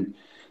thinking. And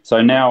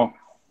so now,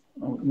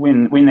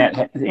 when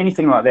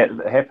anything like that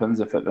happens,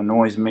 if it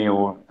annoys me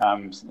or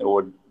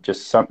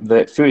just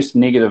that first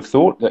negative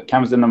thought that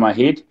comes into my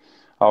head,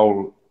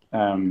 I'll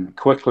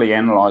quickly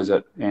analyse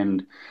it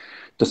and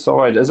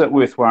decide, is it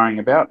worth worrying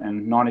about?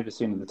 And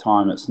 90% of the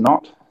time it's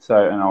not.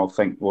 And I'll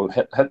think, well,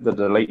 hit the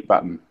delete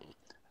button.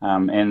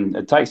 And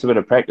it takes a bit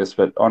of practice,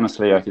 but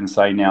honestly, I can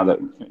say now that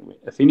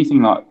if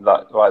anything like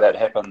that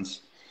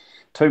happens,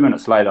 2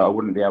 minutes later, I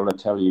wouldn't be able to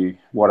tell you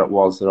what it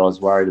was that I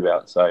was worried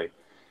about. So.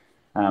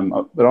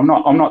 But I'm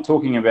not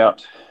talking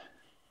about,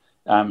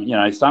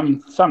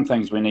 some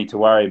things we need to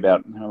worry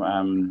about.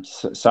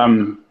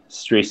 Some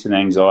stress and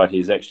anxiety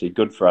is actually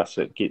good for us.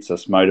 It gets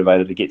us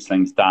motivated, it gets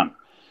things done.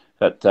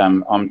 But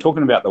I'm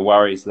talking about the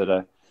worries that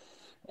are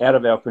out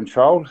of our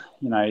control.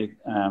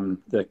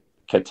 The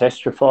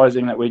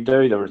catastrophizing that we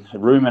do, the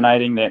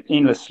ruminating, that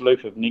endless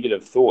loop of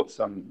negative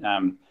thoughts.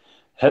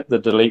 Hit the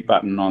delete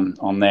button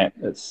on that.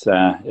 There's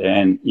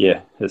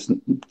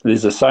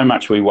so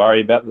much we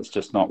worry about that's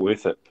just not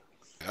worth it.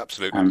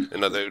 Absolutely.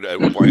 Another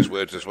wise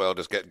words as well.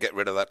 Just get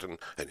rid of that and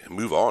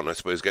move on. I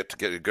suppose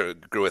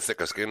grow a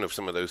thicker skin of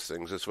some of those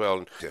things as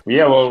well.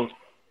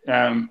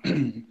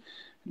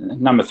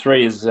 Number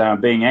 3 is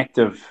being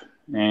active,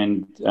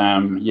 and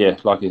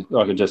like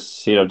I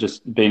just said, I've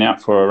just been out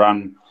for a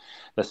run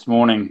this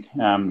morning.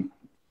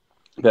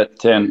 But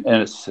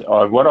it's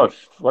what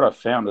I've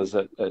found is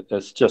that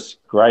it's just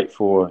great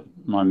for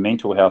my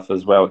mental health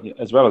as well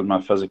as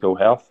my physical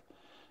health.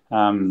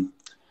 A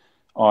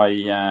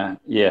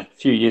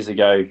few years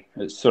ago,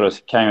 it sort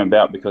of came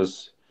about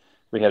because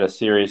we had a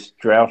serious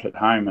drought at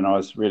home, and I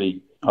was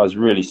really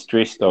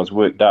stressed. I was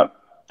worked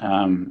up,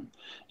 and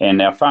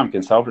our farm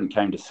consultant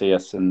came to see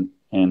us, and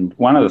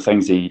one of the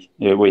things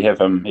we have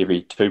him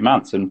every 2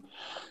 months, and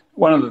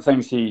one of the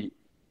things he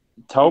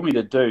told me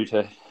to do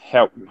to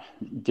help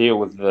deal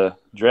with the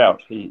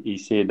drought, he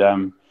said,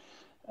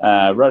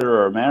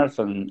 Rotorua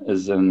Marathon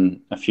is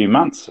in a few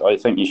months. I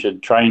think you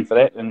should train for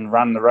that and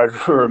run the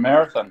Rotorua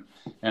Marathon.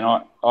 And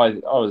I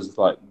was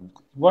like,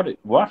 what?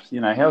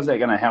 How's that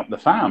going to help the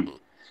farm?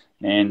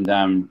 And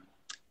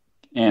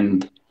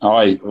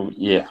I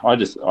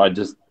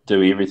just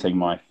do everything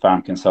my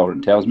farm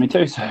consultant tells me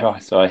to.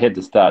 So I had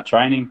to start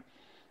training.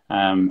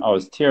 I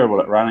was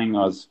terrible at running.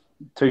 I was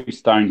 2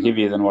 stone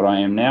heavier than what I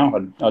am now.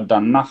 I'd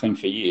done nothing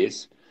for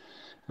years.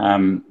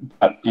 And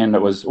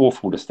it was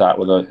awful to start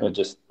with. I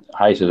just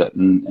hated it.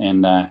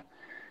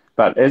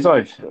 But as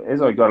I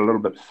got a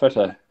little bit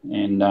fitter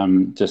and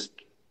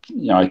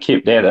I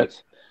kept at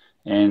it,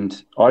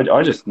 and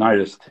I just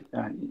noticed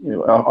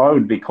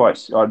I'd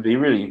be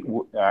really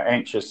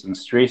anxious and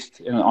stressed,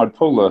 and I'd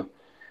pull the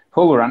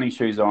running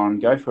shoes on,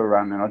 go for a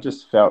run, and I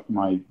just felt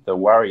the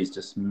worries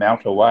just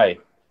melt away,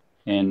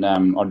 and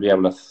I'd be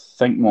able to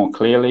think more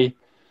clearly,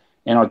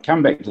 and I'd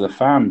come back to the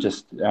farm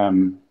just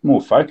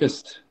more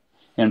focused.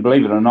 And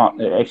believe it or not,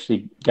 it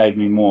actually gave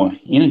me more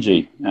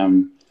energy.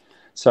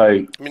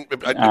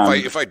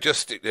 If I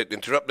just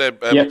interrupt there,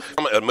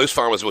 most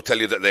farmers will tell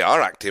you that they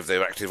are active.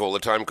 They're active all the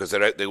time because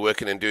they're out there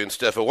working and doing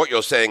stuff. But what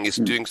you're saying is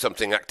doing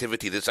something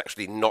activity that's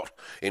actually not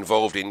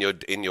involved in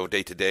your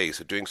day to day.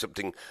 So doing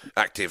something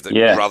active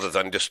rather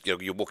than just you're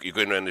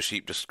going around the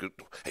sheep.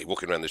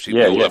 Walking around the sheep.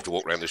 We all have to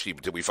walk around the sheep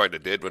until we find a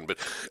dead one. But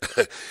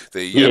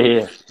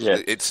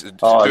it's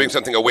doing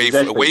something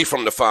away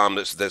from the farm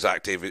that's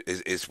active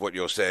is what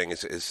you're saying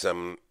is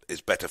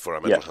better for our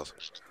mental health.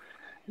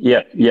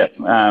 I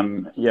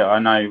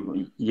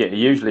know.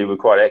 Usually we're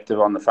quite active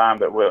on the farm,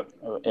 but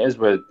as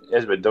we're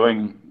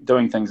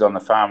doing things on the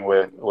farm,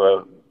 we're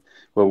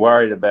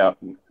worried about,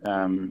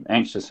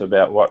 anxious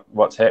about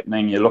what's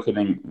happening. You're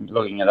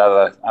looking at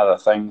other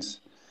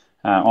things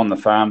on the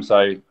farm,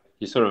 so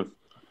you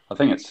I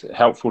think it's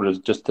helpful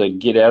to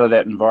get out of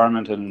that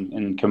environment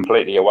and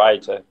completely away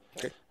to,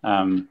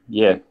 And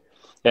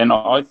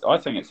I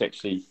think it's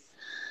actually,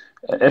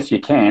 if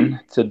you can,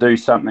 to do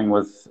something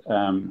with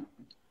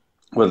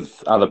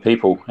other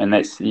people, and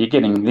you're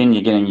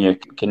getting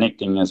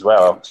connecting as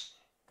well.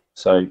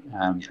 So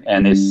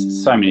and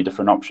there's so many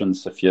different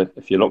options if you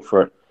look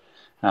for it.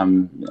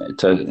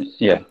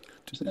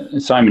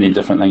 So many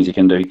different things you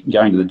can do.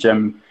 Going to the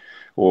gym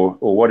or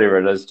whatever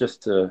it is,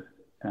 just to.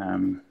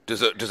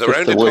 Does a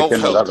round of golf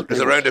help?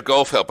 Does a round of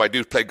golf help? I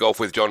do play golf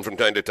with John from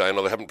time to time,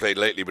 although I haven't played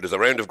lately. But does a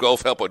round of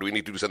golf help, or do we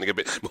need to do something a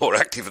bit more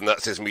active than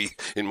that? Says me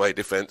in my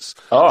defence.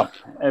 Oh,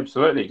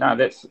 absolutely. No,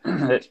 that's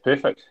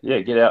perfect. Yeah,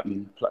 get out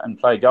and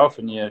play golf,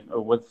 and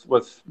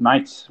with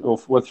mates or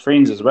with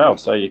friends as well.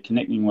 So you're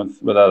connecting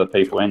with other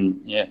people,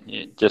 and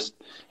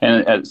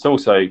and it's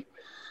also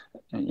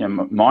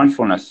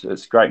mindfulness.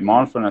 It's great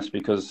mindfulness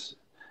because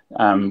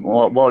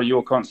while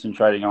you're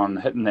concentrating on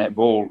hitting that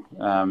ball.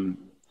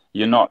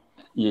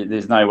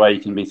 There's no way you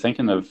can be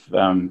thinking of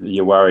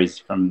your worries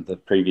from the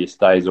previous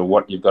days or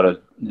what you've got to,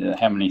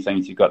 how many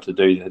things you've got to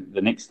do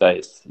the next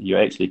day.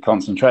 You're actually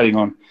concentrating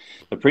on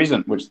the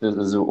present, which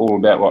is all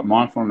about what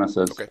mindfulness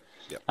is. Okay.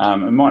 Yep.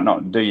 It might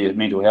not do your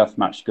mental health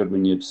much good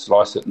when you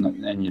slice it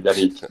and you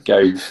bloody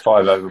go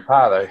 5 over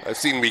par, though. I've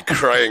seen me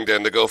crying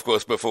down the golf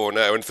course before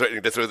now and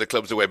threatening to throw the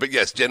clubs away. But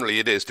yes, generally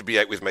it is to be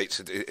out with mates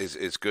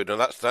is good,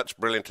 and that's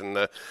brilliant.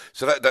 And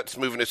so that's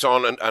moving us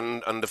on,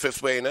 and the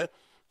fifth way now.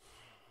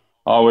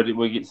 Oh,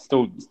 we get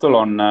still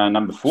on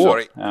number 4.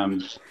 Sorry.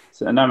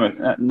 So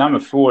number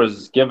 4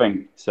 is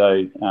giving.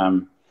 So,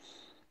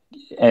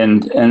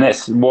 and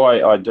that's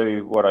why I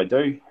do what I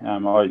do.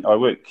 I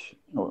work.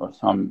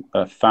 I'm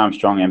a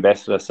Farmstrong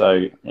ambassador,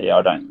 so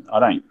I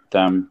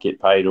don't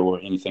get paid or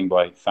anything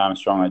by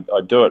Farmstrong.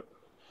 I do it,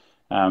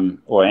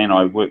 and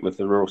I work with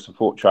the Rural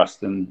Support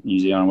Trust in New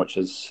Zealand, which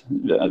is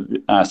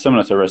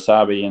similar to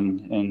Rasabi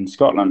in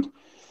Scotland.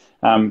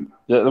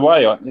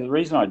 The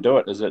reason I do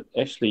it is that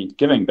actually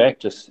giving back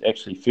just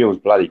actually feels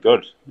bloody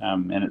good,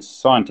 and it's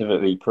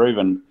scientifically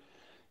proven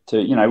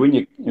when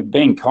you're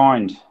being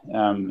kind,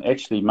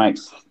 actually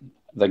makes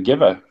the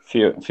giver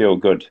feel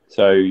good.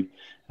 So,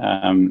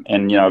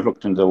 and I've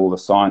looked into all the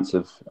science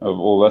of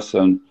all this,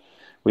 and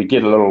we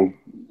get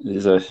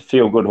there's a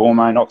feel good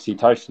hormone,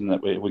 oxytocin,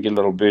 that we get a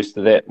little burst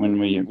of that when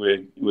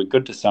we're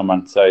good to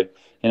someone. So,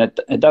 and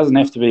it doesn't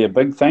have to be a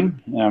big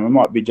thing. It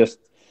might be just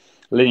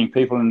letting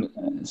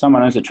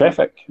someone into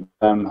traffic,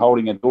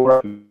 holding a door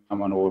open for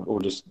someone,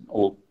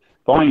 or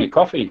buying a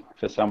coffee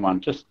for someone.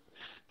 Just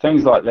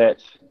things like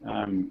that.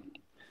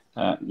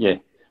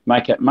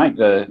 Make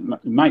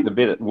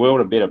the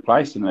world a better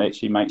place, and it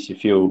actually makes you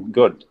feel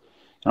good.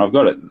 And I've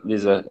got it.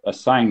 There's a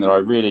saying that I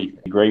really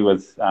agree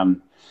with.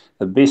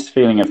 The best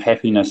feeling of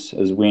happiness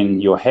is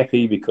when you're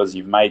happy because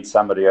you've made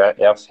somebody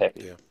else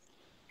happy. Yeah.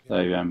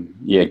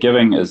 So,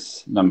 giving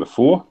is number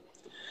 4.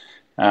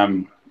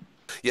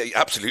 Yeah,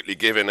 absolutely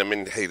giving. I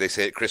mean, hey, they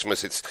say at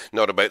Christmas it's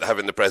not about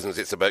having the presents,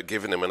 it's about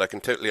giving them. And I can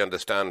totally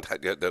understand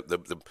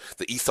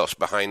the ethos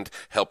behind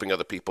helping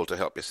other people to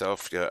help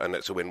yourself. Yeah, and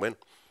it's a win-win.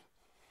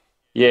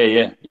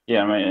 Yeah.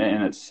 I mean,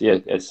 and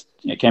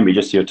it can be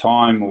just your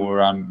time, or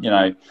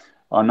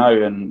I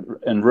know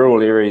in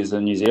rural areas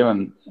in New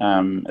Zealand,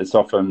 it's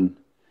often,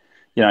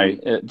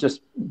 it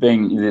just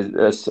being,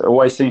 it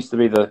always seems to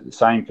be the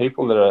same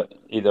people that are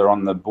either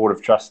on the board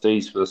of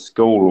trustees for the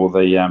school,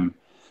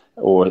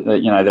 or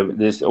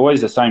there's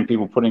always the same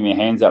people putting their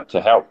hands up to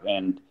help.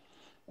 And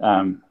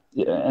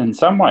in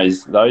some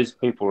ways, those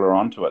people are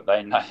onto it.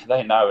 They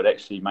know it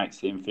actually makes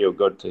them feel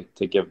good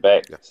to give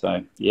back. Yeah.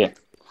 So,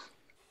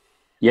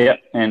 yeah.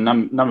 And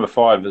number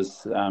 5 is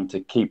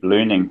to keep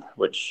learning,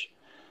 which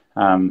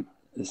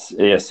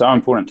is so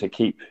important to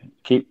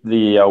keep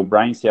the old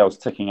brain cells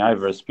ticking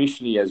over,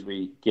 especially as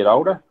we get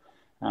older.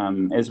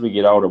 As we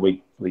get older,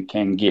 we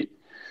can get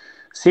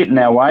set in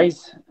our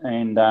ways,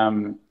 and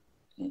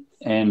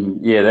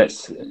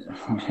that's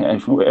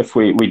if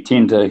we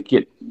tend to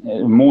get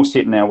more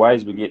set in our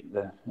ways, we get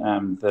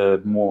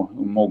the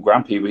more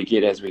grumpy we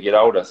get as we get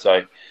older.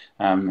 So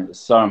it's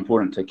so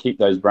important to keep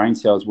those brain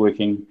cells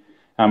working.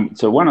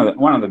 So one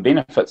of the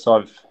benefits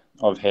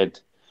I've had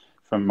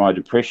from my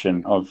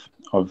depression, I've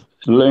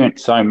learnt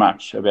so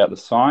much about the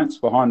science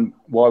behind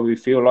why we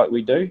feel like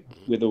we do,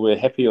 whether we're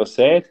happy or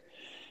sad.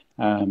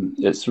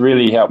 It's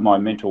really helped my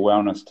mental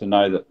wellness to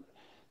know that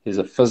there's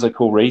a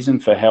physical reason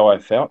for how I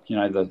felt.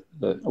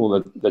 All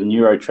the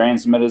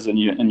neurotransmitters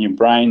in your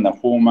brain, the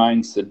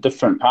hormones, the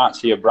different parts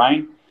of your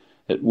brain.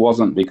 It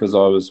wasn't because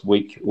I was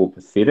weak or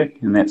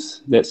pathetic, and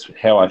that's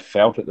how I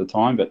felt at the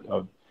time. But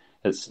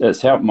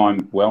it's helped my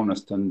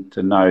wellness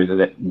to know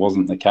that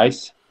wasn't the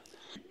case.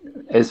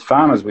 As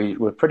farmers,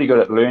 we're pretty good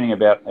at learning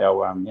about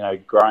our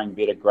growing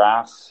better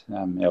grass,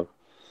 our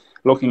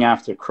looking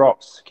after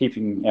crops,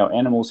 keeping our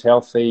animals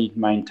healthy,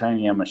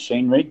 maintaining our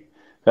machinery.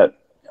 But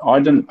I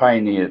didn't pay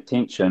any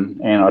attention,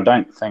 and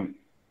I think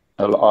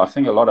a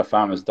lot of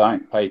farmers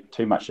don't pay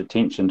too much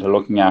attention to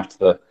looking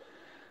after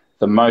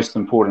the most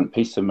important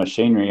piece of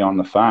machinery on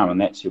the farm, and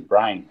that's your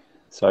brain.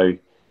 So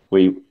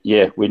we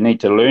need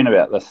to learn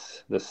about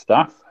this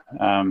stuff.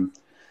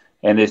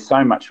 And there's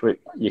so much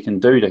you can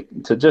do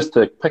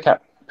to pick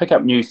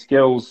up new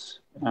skills.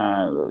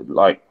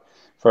 Like,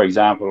 for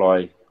example,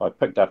 I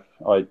picked up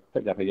a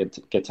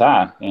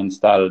guitar and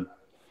started.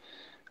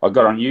 I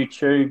got on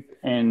YouTube,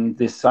 and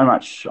there's so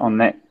much on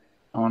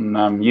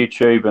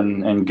YouTube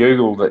and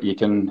Google that you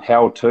can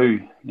how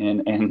to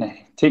and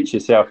teach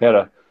yourself how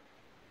to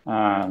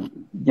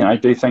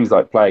do things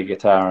like play a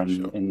guitar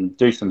and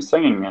do some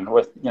singing. And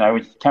when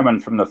you come in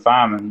from the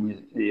farm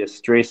and you're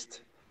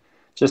stressed,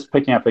 just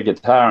picking up a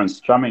guitar and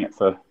strumming it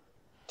for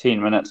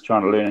 10 minutes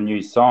trying to learn a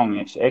new song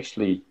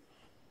actually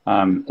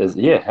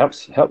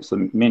helps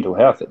the mental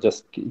health. It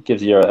just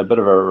gives you a bit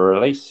of a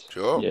release.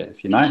 Sure. Yeah,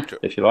 if you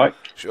like.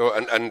 Sure.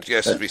 And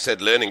yes, as we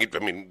said, learning. I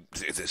mean,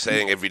 it's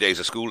saying every day is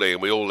a school day,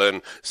 and we all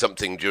learn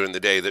something during the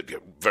day that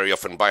very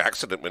often by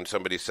accident when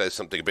somebody says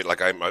something a bit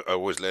like I'm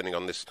always learning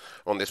on this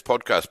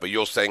podcast. But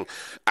you're saying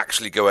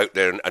actually go out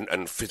there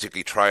and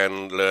physically try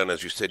and learn.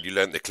 As you said, you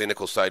learned the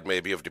clinical side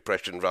maybe of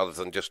depression rather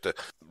than just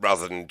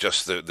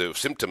the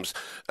symptoms.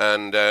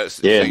 And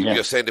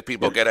you're saying to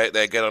people, get out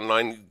there, get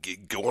online,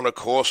 go on a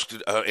course,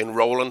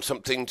 enroll on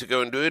something to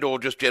go and do it, or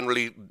just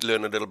generally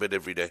learn a little bit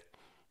every day?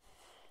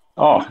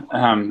 Like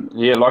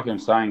I'm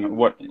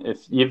saying,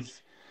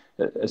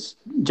 it's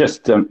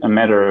just a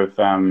matter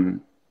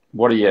of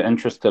what are you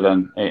interested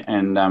in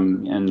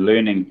and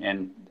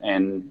learning,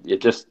 and you're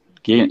just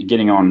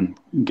getting on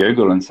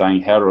Google and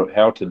saying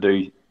how to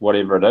do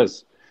whatever it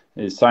is.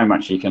 There's so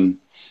much you can,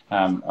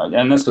 and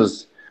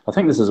I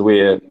think this is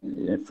where,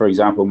 for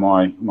example,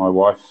 my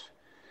wife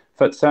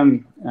fits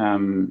in.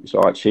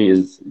 She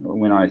is,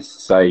 when I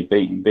say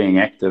being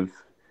active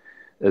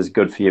is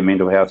good for your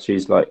mental health,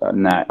 she's like,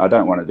 no, I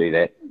don't want to do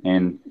that.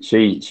 And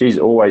she's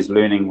always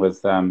learning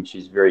with,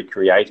 she's very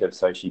creative,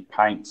 so she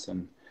paints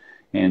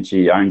and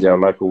she owns our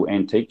local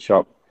antique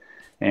shop.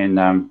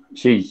 And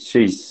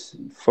she's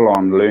full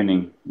on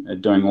learning,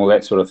 doing all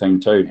that sort of thing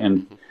too.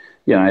 And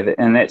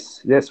and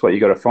that's what you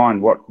got to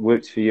find, what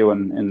works for you,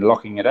 and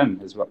locking it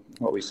in is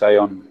what we say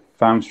on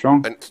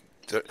Farmstrong.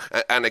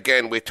 And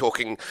again, we're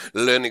talking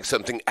learning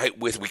something out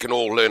with. We can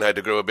all learn how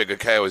to grow a bigger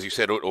cow, as you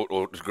said, or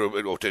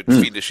to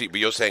feed the sheep. But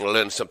you're saying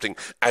learn something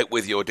out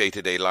with your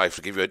day-to-day life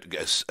to give you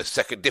a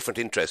second, different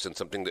interest in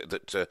something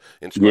that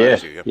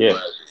inspires you. Yeah,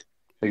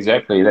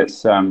 exactly.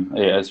 That's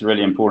it's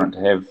really important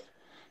to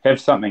have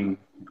something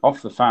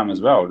off the farm as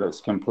well that's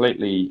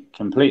completely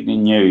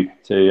new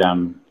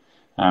to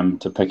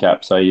pick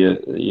up. So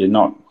you're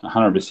not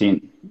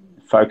 100%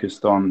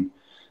 focused on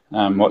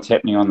what's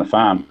happening on the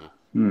farm.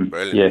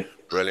 Brilliant. Yeah.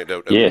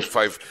 Brilliant.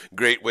 5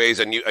 great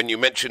ways, and you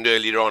mentioned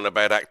earlier on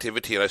about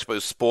activity, and I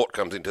suppose sport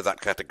comes into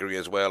that category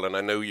as well. And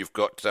I know you've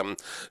got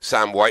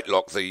Sam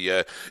Whitelock,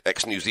 the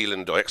ex-New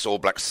Zealand or ex-All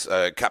Blacks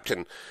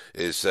captain,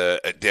 is a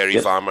dairy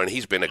farmer, and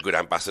he's been a good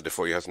ambassador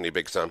for you, hasn't he,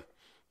 Big Sam?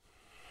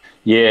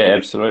 Yeah,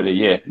 absolutely.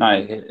 Yeah,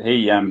 no,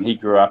 he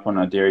grew up on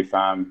a dairy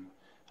farm,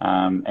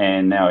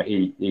 and now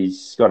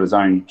he's got his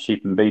own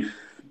sheep and beef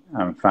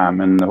farm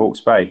in the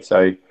Hawke's Bay.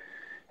 So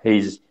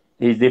he's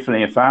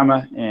definitely a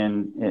farmer,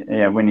 and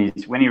when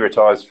he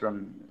retires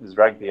from his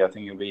rugby, I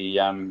think he'll be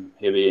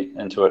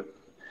into it.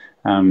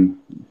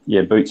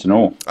 Boots and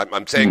all.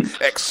 I'm saying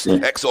ex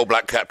All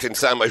Black captain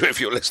Sam. If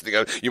you're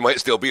listening, you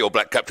might still be All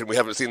Black captain. We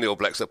haven't seen the All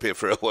Blacks up here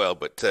for a while,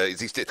 but is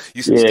he still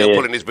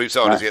pulling his boots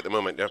on? Is he at the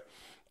moment?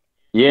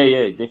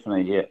 Yeah,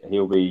 definitely. Yeah,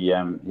 he'll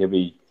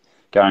be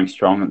going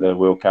strong at the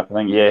World Cup, I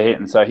think. Yeah,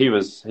 and so he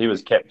was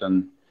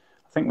captain,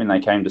 I think, when they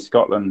came to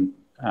Scotland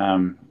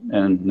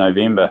in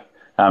November.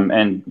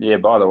 And yeah,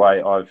 by the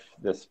way,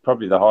 that's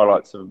probably the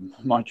highlights of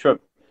my trip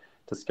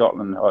to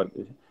Scotland.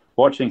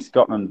 Watching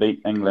Scotland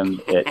beat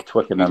England at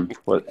Twickenham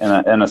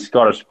in a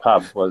Scottish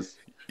pub was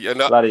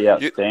bloody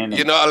outstanding.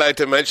 You're not allowed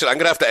to mention. I'm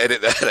going to have to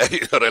edit that.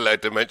 You're not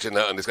allowed to mention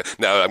that on this.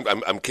 No,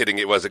 I'm kidding.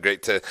 It was a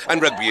great.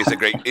 And rugby is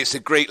it's a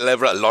great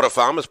lever. A lot of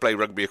farmers play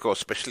rugby, of course,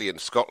 especially in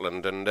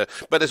Scotland. And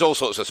but there's all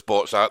sorts of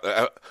sports out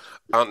there,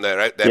 aren't there?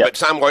 Out there. Yep. But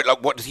Sam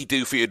Whitelock, what does he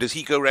do for you? Does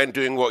he go around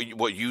doing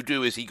what you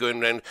do? Is he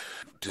going around?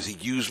 Does he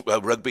use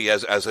rugby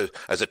as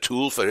a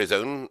tool for his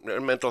own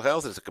mental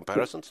health? As a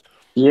comparisons?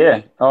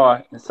 Yeah.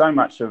 So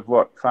much of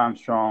what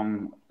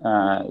Farmstrong,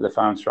 the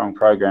Farmstrong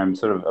program,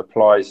 sort of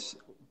applies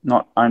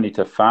not only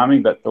to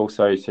farming but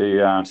also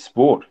to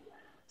sport.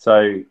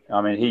 So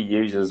I mean, he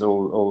uses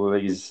all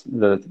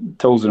the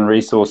tools and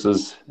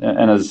resources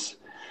in his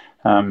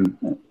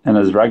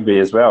rugby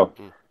as well.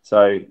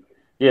 So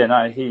yeah,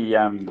 no, he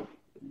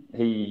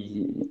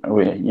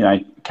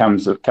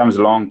comes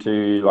along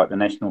to like the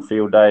national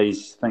field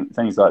days,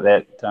 things like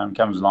that.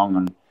 Comes along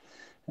and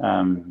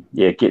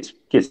gets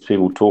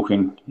people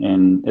talking,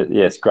 and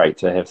it's great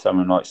to have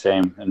someone like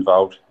Sam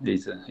involved.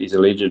 He's a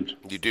legend.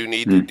 You do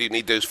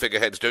need those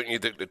figureheads, don't you?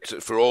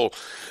 For all.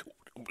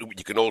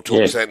 You can all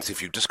talk sense.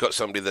 If you've just got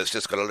somebody that's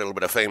just got a little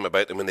bit of fame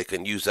about them and they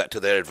can use that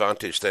to their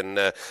advantage,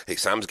 then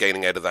Sam's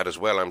gaining out of that as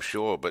well, I'm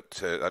sure.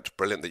 But that's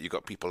brilliant that you've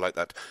got people like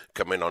that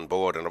coming on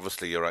board, and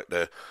obviously you're out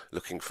there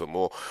looking for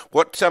more.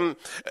 What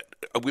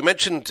we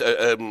mentioned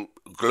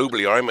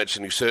globally, or I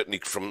mentioned you certainly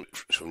from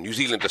New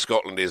Zealand to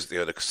Scotland is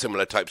the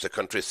similar types of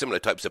countries, similar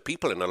types of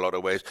people in a lot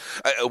of ways.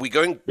 Are we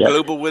going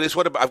global with this?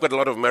 I've got a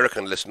lot of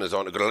American listeners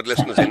on. I've got a lot of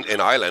listeners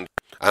in Ireland.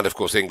 And of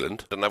course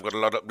England, and I've got a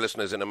lot of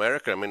listeners in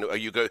America. I mean, are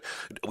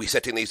we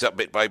setting these up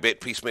bit by bit,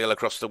 piecemeal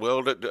across the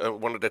world,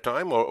 one at a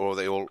time, or are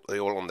they all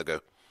on the go?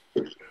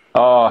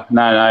 Oh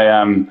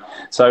no.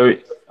 So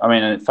I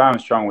mean,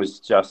 Farmstrong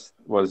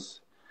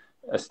was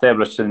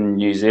established in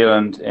New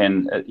Zealand,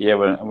 and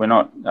we're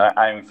not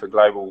aiming for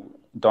global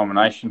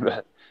domination,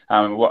 but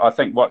I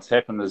think what's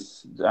happened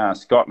is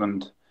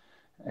Scotland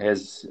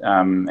has,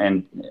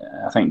 and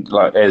I think,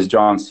 like as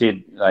John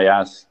said, they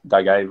asked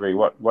Doug Avery,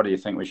 what do you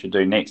think we should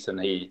do next? And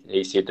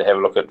he said to have a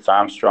look at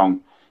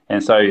Farmstrong.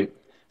 And so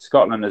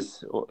Scotland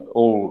is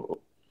all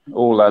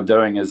they're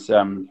doing is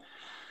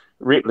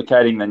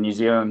replicating the New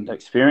Zealand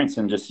experience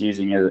and just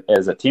using it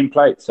as a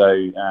template.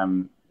 So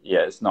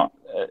it's not.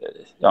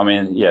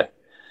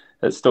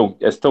 It's still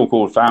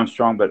called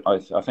Farmstrong, but I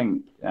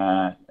think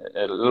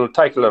it'll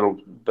take a little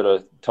bit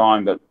of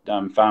time. But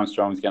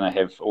Farmstrong is going to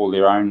have all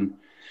their own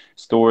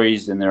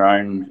stories and their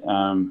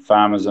own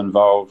farmers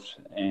involved,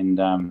 and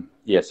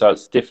so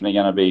it's definitely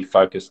going to be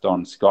focused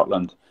on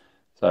Scotland.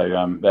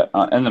 So, but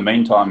in the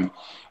meantime,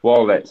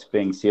 while that's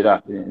being set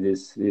up,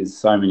 there's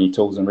so many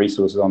tools and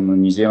resources on the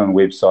New Zealand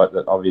website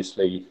that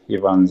obviously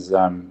everyone's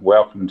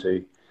welcome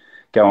to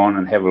go on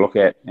and have a look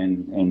at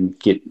and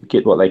get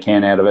what they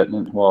can out of it,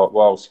 and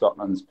while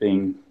Scotland's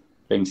being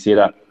set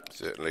up.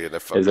 Certainly,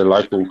 as a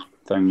local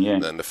thing,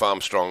 yeah. And the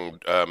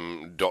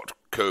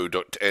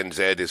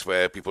Farmstrong.co.nz is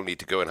where people need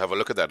to go and have a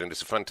look at that. And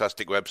it's a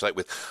fantastic website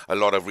with a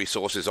lot of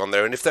resources on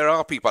there. And if there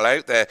are people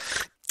out there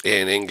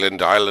in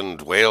England,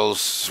 Ireland,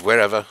 Wales,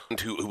 wherever, and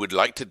who would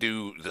like to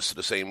do this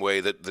the same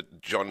way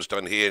that John's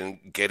done here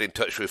and get in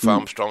touch with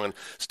Farmstrong and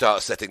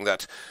start setting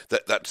that's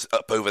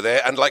up over there.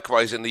 And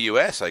likewise in the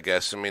US, I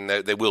guess. I mean,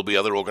 there will be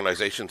other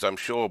organizations, I'm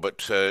sure,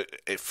 but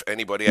if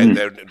anybody out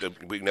there,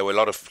 we know a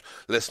lot of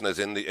listeners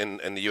in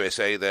the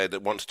USA there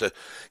that wants to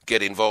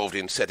get involved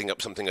in setting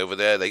up something over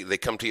there, they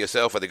come to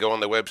yourself, or they go on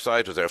their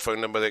website, or is there a phone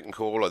number they can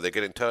call, or they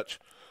get in touch?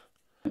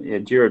 Yeah,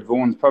 Jared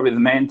Vaughan's probably the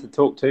man to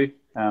talk to.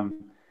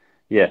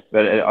 Yeah,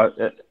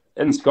 but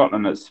in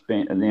Scotland, it's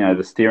been,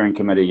 the steering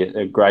committee,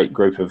 a great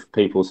group of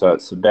people. So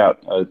it's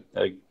about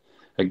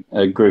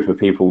a group of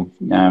people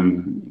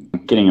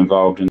getting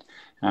involved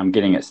and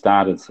getting it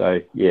started.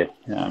 So yeah,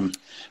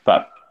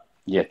 but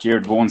yeah,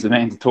 Jared Vaughan's the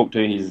man to talk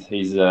to.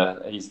 He's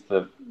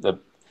the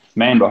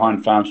man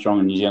behind Farmstrong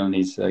in New Zealand.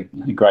 He's a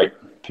great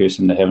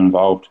person to have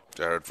involved.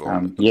 Jared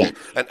Vaughan. Yeah,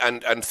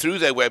 and through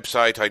their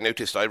website, I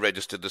noticed I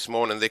registered this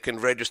morning. They can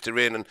register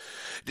in, and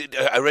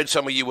I read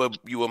somewhere you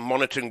were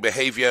monitoring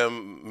behaviour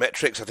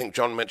metrics. I think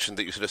John mentioned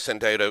that you sort of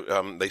sent out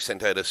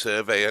a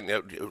survey. And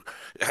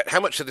how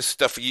much of this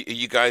stuff are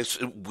you guys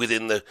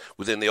within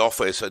the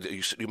office? Are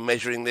you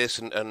measuring this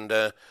and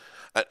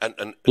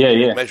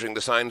measuring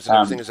the signs and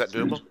everything? Is that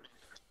doable?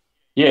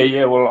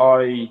 Yeah. Well,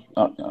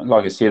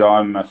 like I said,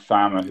 I'm a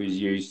farmer who's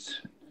used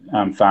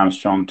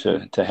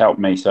Farmstrong to help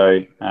me,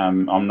 so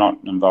I'm not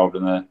involved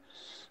in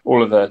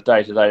all of the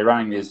day-to-day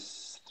running.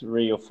 There's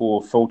 3 or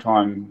 4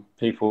 full-time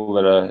people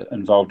that are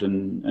involved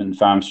in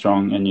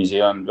Farmstrong in New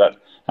Zealand, but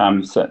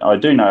so I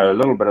do know a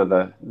little bit of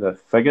the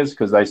figures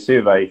because they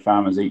survey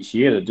farmers each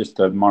year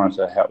to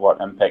monitor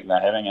what impact they're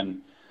having.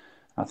 And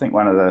I think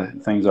one of the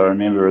things I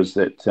remember is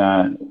that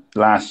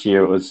last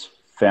year it was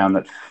found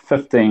that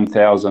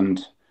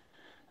 15,000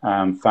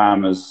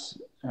 farmers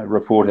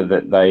reported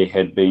that they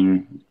had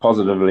been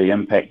positively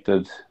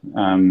impacted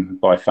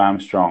by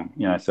Farmstrong.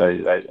 So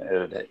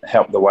it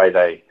helped the way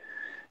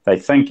they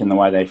think and the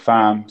way they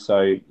farm.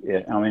 So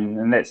yeah, I mean,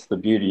 and that's the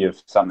beauty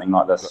of something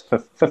like this.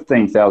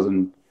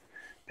 15,000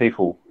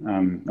 people,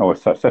 or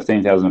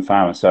 15,000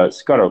 farmers. So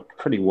it's got a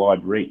pretty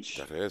wide reach.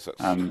 That is.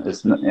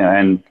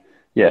 And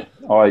yeah,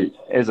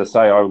 as I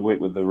say, I work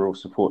with the Rural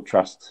Support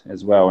Trust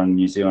as well in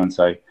New Zealand.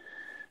 So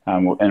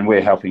and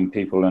we're helping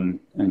people in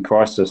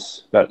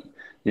crisis, but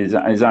there's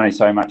only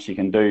so much you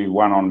can do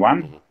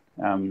one-on-one,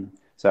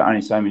 so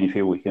only so many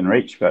people we can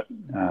reach. But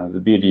the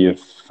beauty of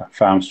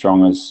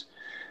Farmstrong is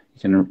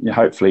you can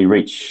hopefully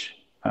reach.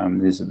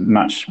 There's a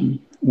much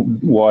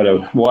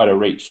wider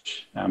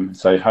reach,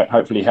 so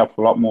hopefully help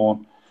a lot more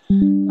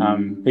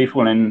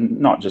people, and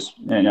not just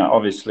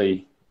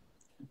obviously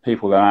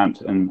people that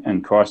aren't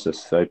in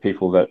crisis. So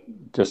people that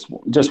just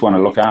want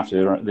to look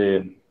after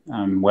their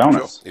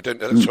wellness. Sure.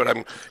 That's what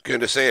I'm going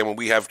to say. I mean,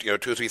 we have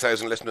 2,000 or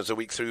 3,000 listeners a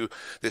week through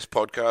this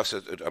podcast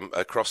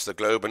across the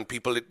globe, and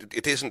people,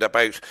 it isn't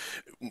about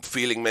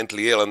feeling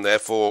mentally ill and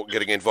therefore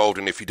getting involved.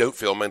 And if you don't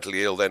feel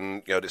mentally ill,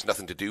 then there's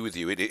nothing to do with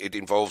you. It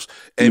involves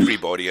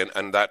everybody,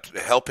 and that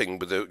helping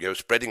with the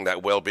spreading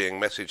that well-being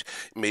message.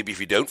 Maybe if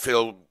you don't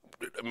feel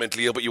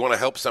mentally ill, but you want to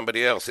help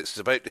somebody else. It's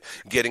about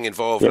getting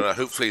involved, and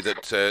hopefully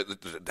that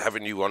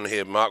having you on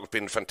here, Mark, has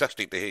been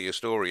fantastic to hear your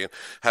story, and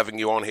having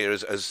you on here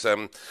as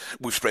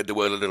we've spread the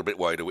word a little bit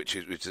wider, which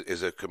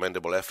is a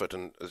commendable effort,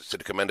 and it's a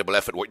commendable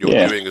effort what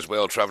you're doing as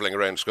well, travelling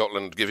around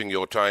Scotland, giving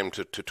your time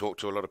to talk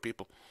to a lot of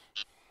people.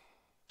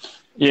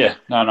 Yeah,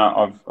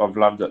 no, I've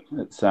loved it.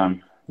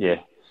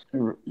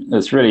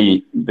 It's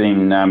really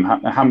been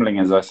humbling,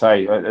 as I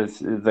say.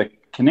 The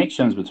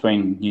connections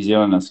between New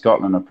Zealand and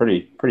Scotland are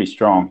pretty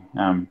strong.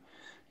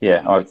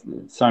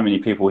 So many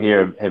people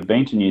here have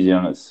been to New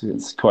Zealand.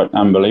 It's quite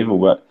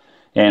unbelievable.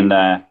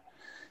 I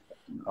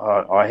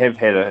have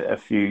had a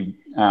few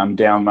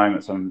down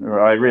moments. I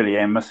really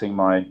am missing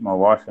my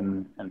wife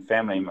and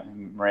family.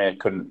 Maria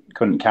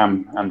couldn't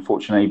come,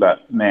 unfortunately,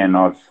 but man,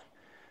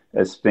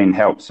 it's been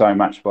helped so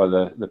much by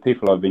the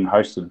people I've been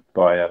hosted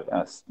by.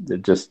 They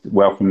just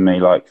welcome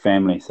me like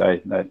family. So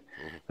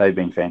they've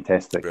been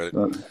fantastic.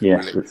 Brilliant.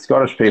 The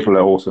Scottish people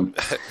are awesome.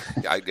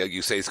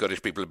 You say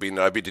Scottish people have been.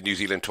 I've been to New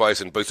Zealand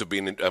twice, and both have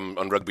been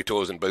on rugby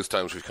tours, and both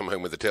times we've come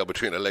home with the tail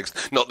between our legs.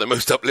 Not the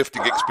most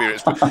uplifting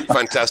experience, but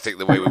fantastic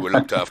the way we were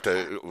looked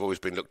after. We've always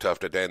been looked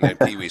after down there.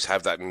 Kiwis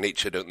have that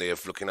nature, don't they,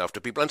 of looking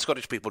after people, and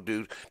Scottish people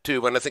do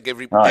too. And I think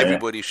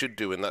everybody should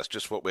do, and that's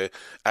just what we're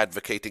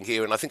advocating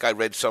here. And I think I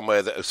read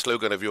somewhere that a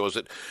slogan of yours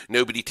that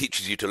nobody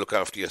teaches you to look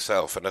after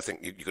yourself, and I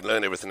think you can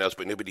learn everything else,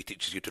 but nobody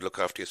teaches you to look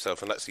after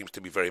yourself, and that seems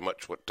to be very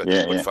much what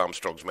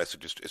Farmstrong's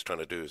message is trying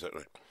to do. Is that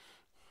right?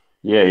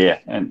 Yeah,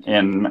 and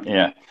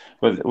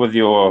with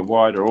your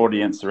wider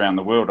audience around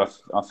the world,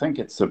 I think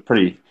it's a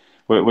pretty.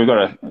 We've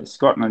got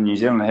Scotland and New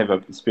Zealand have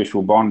a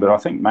special bond, but I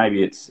think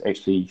maybe it's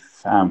actually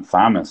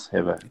farmers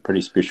have a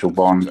pretty special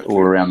bond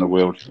all around the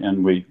world,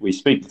 and we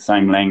speak the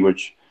same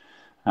language.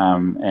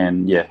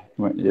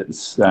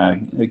 It's a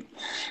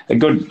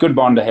good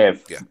bond to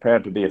have. Yeah.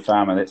 Proud to be a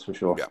farmer, that's for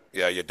sure.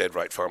 Yeah, you're dead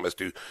right. Farmers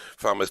do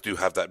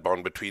have that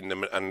bond between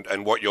them,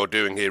 and what you're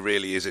doing here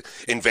really is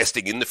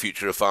investing in the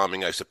future of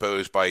farming, I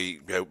suppose, by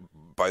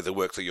by the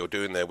work that you're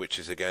doing there, which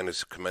is again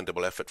is a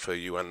commendable effort for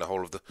you and the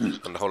whole of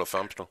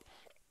Farmstong.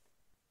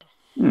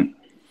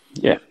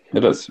 Yeah,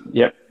 it is.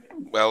 Yep.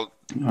 Well,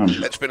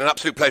 it's been an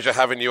absolute pleasure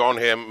having you on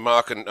here,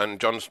 Mark, and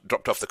John's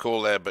dropped off the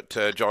call there. But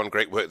John,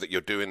 great work that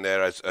you're doing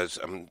there as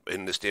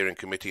in the steering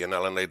committee, and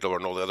Alan Laidlaw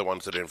and all the other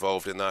ones that are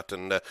involved in that.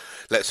 And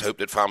let's hope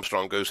that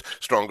Farmstrong goes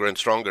stronger and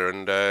stronger.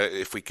 And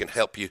if we can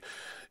help you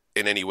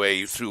in any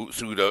way through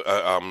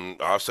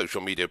our social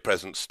media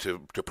presence to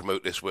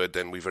promote this word,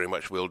 then we very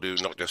much will do,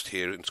 not just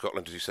here in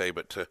Scotland, as you say,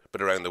 but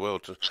around the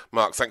world. So,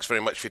 Mark, thanks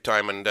very much for your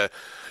time, and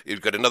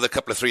you've got another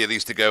couple of 3 of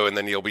these to go, and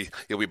then you'll be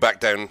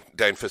back down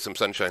for some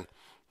sunshine.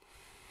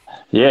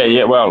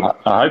 Yeah. Well,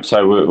 I hope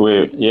so.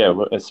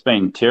 It's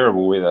been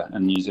terrible weather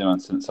in New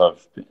Zealand since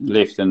I've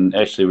left, and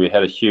actually we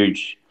had a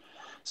huge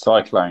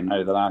cyclone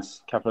over the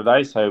last couple of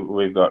days. So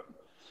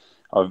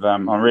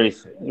I'm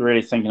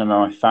really thinking of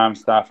my farm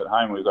staff at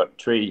home. We've got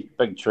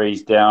big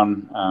trees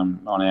down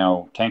on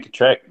our tanker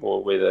track,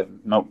 or where the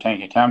milk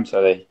tanker comes.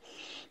 So they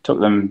took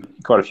them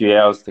quite a few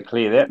hours to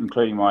clear that,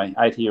 including my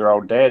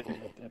 80-year-old dad.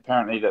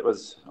 Apparently, that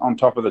was on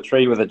top of the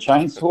tree with a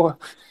chainsaw.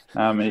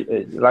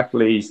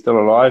 Luckily, he's still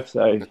alive.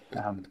 So.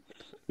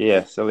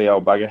 Silly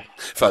old bugger.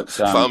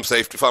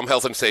 Farm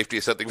health and safety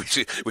is something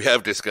we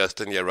have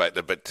discussed, and you're right.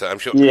 But I'm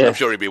sure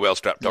he'll be well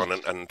strapped on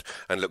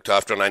and looked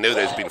after. And I know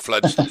there's been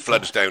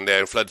floods down there,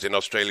 and floods in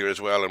Australia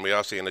as well. And we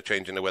are seeing a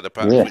change in the weather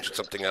pattern, which is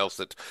something else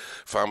that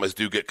farmers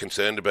do get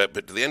concerned about.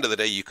 But at the end of the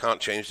day, you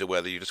can't change the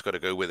weather. You just got to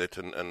go with it.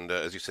 And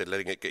as you said,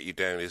 letting it get you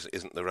down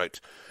isn't the right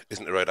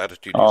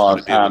attitude. You just got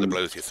to deal with the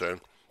blows you're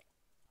thrown.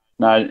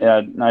 No,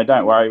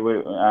 don't worry.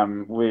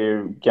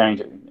 We're going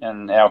to,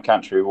 in our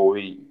country,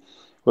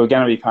 we're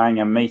going to be paying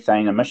a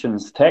methane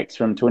emissions tax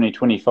from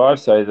 2025,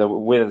 so the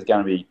weather's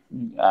going to be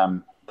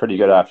pretty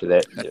good after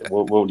that.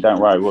 Don't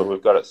worry,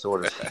 we've got it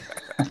sorted.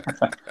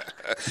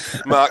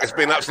 Mark, it's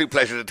been an absolute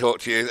pleasure to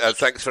talk to you.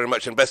 Thanks very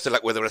much, and best of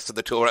luck with the rest of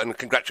the tour, and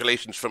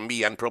congratulations from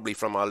me and probably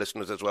from our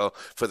listeners as well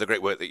for the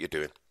great work that you're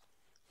doing.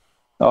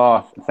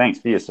 Oh, thanks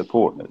for your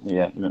support.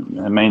 Yeah, it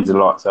means a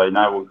lot. So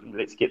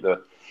let's get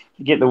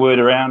the word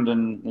around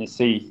and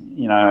see.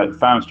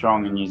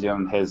 Farmstrong in New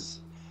Zealand has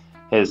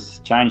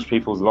changed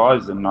people's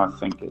lives, and I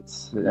think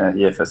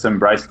if it's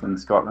embraced in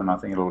Scotland, I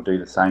think it'll do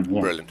the same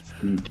here.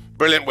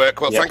 Brilliant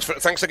work. Well,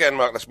 thanks again,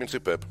 Mark. That's been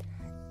superb.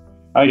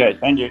 Okay,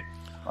 thank you.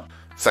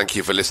 Thank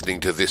you for listening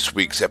to this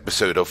week's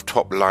episode of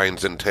Top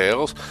Lines and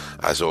Tales.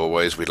 As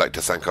always, we'd like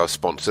to thank our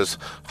sponsors,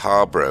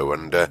 Harbro.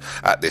 And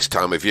at this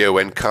time of year,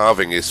 when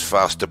calving is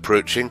fast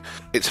approaching,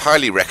 it's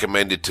highly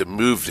recommended to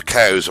move the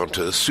cows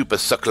onto the super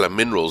suckler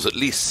minerals at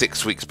least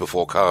 6 weeks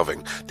before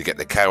calving to get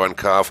the cow and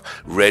calf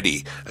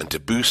ready and to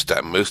boost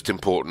that most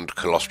important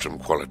colostrum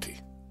quality.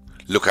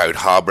 Look out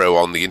Harbro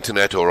on the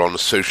internet or on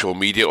social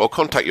media, or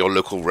contact your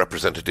local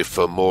representative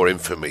for more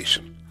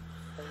information.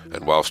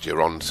 And whilst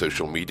you're on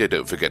social media,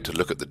 don't forget to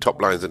look at the Top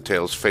Lines and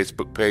Tales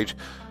Facebook page,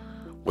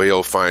 where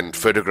you'll find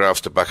photographs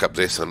to back up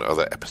this and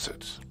other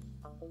episodes.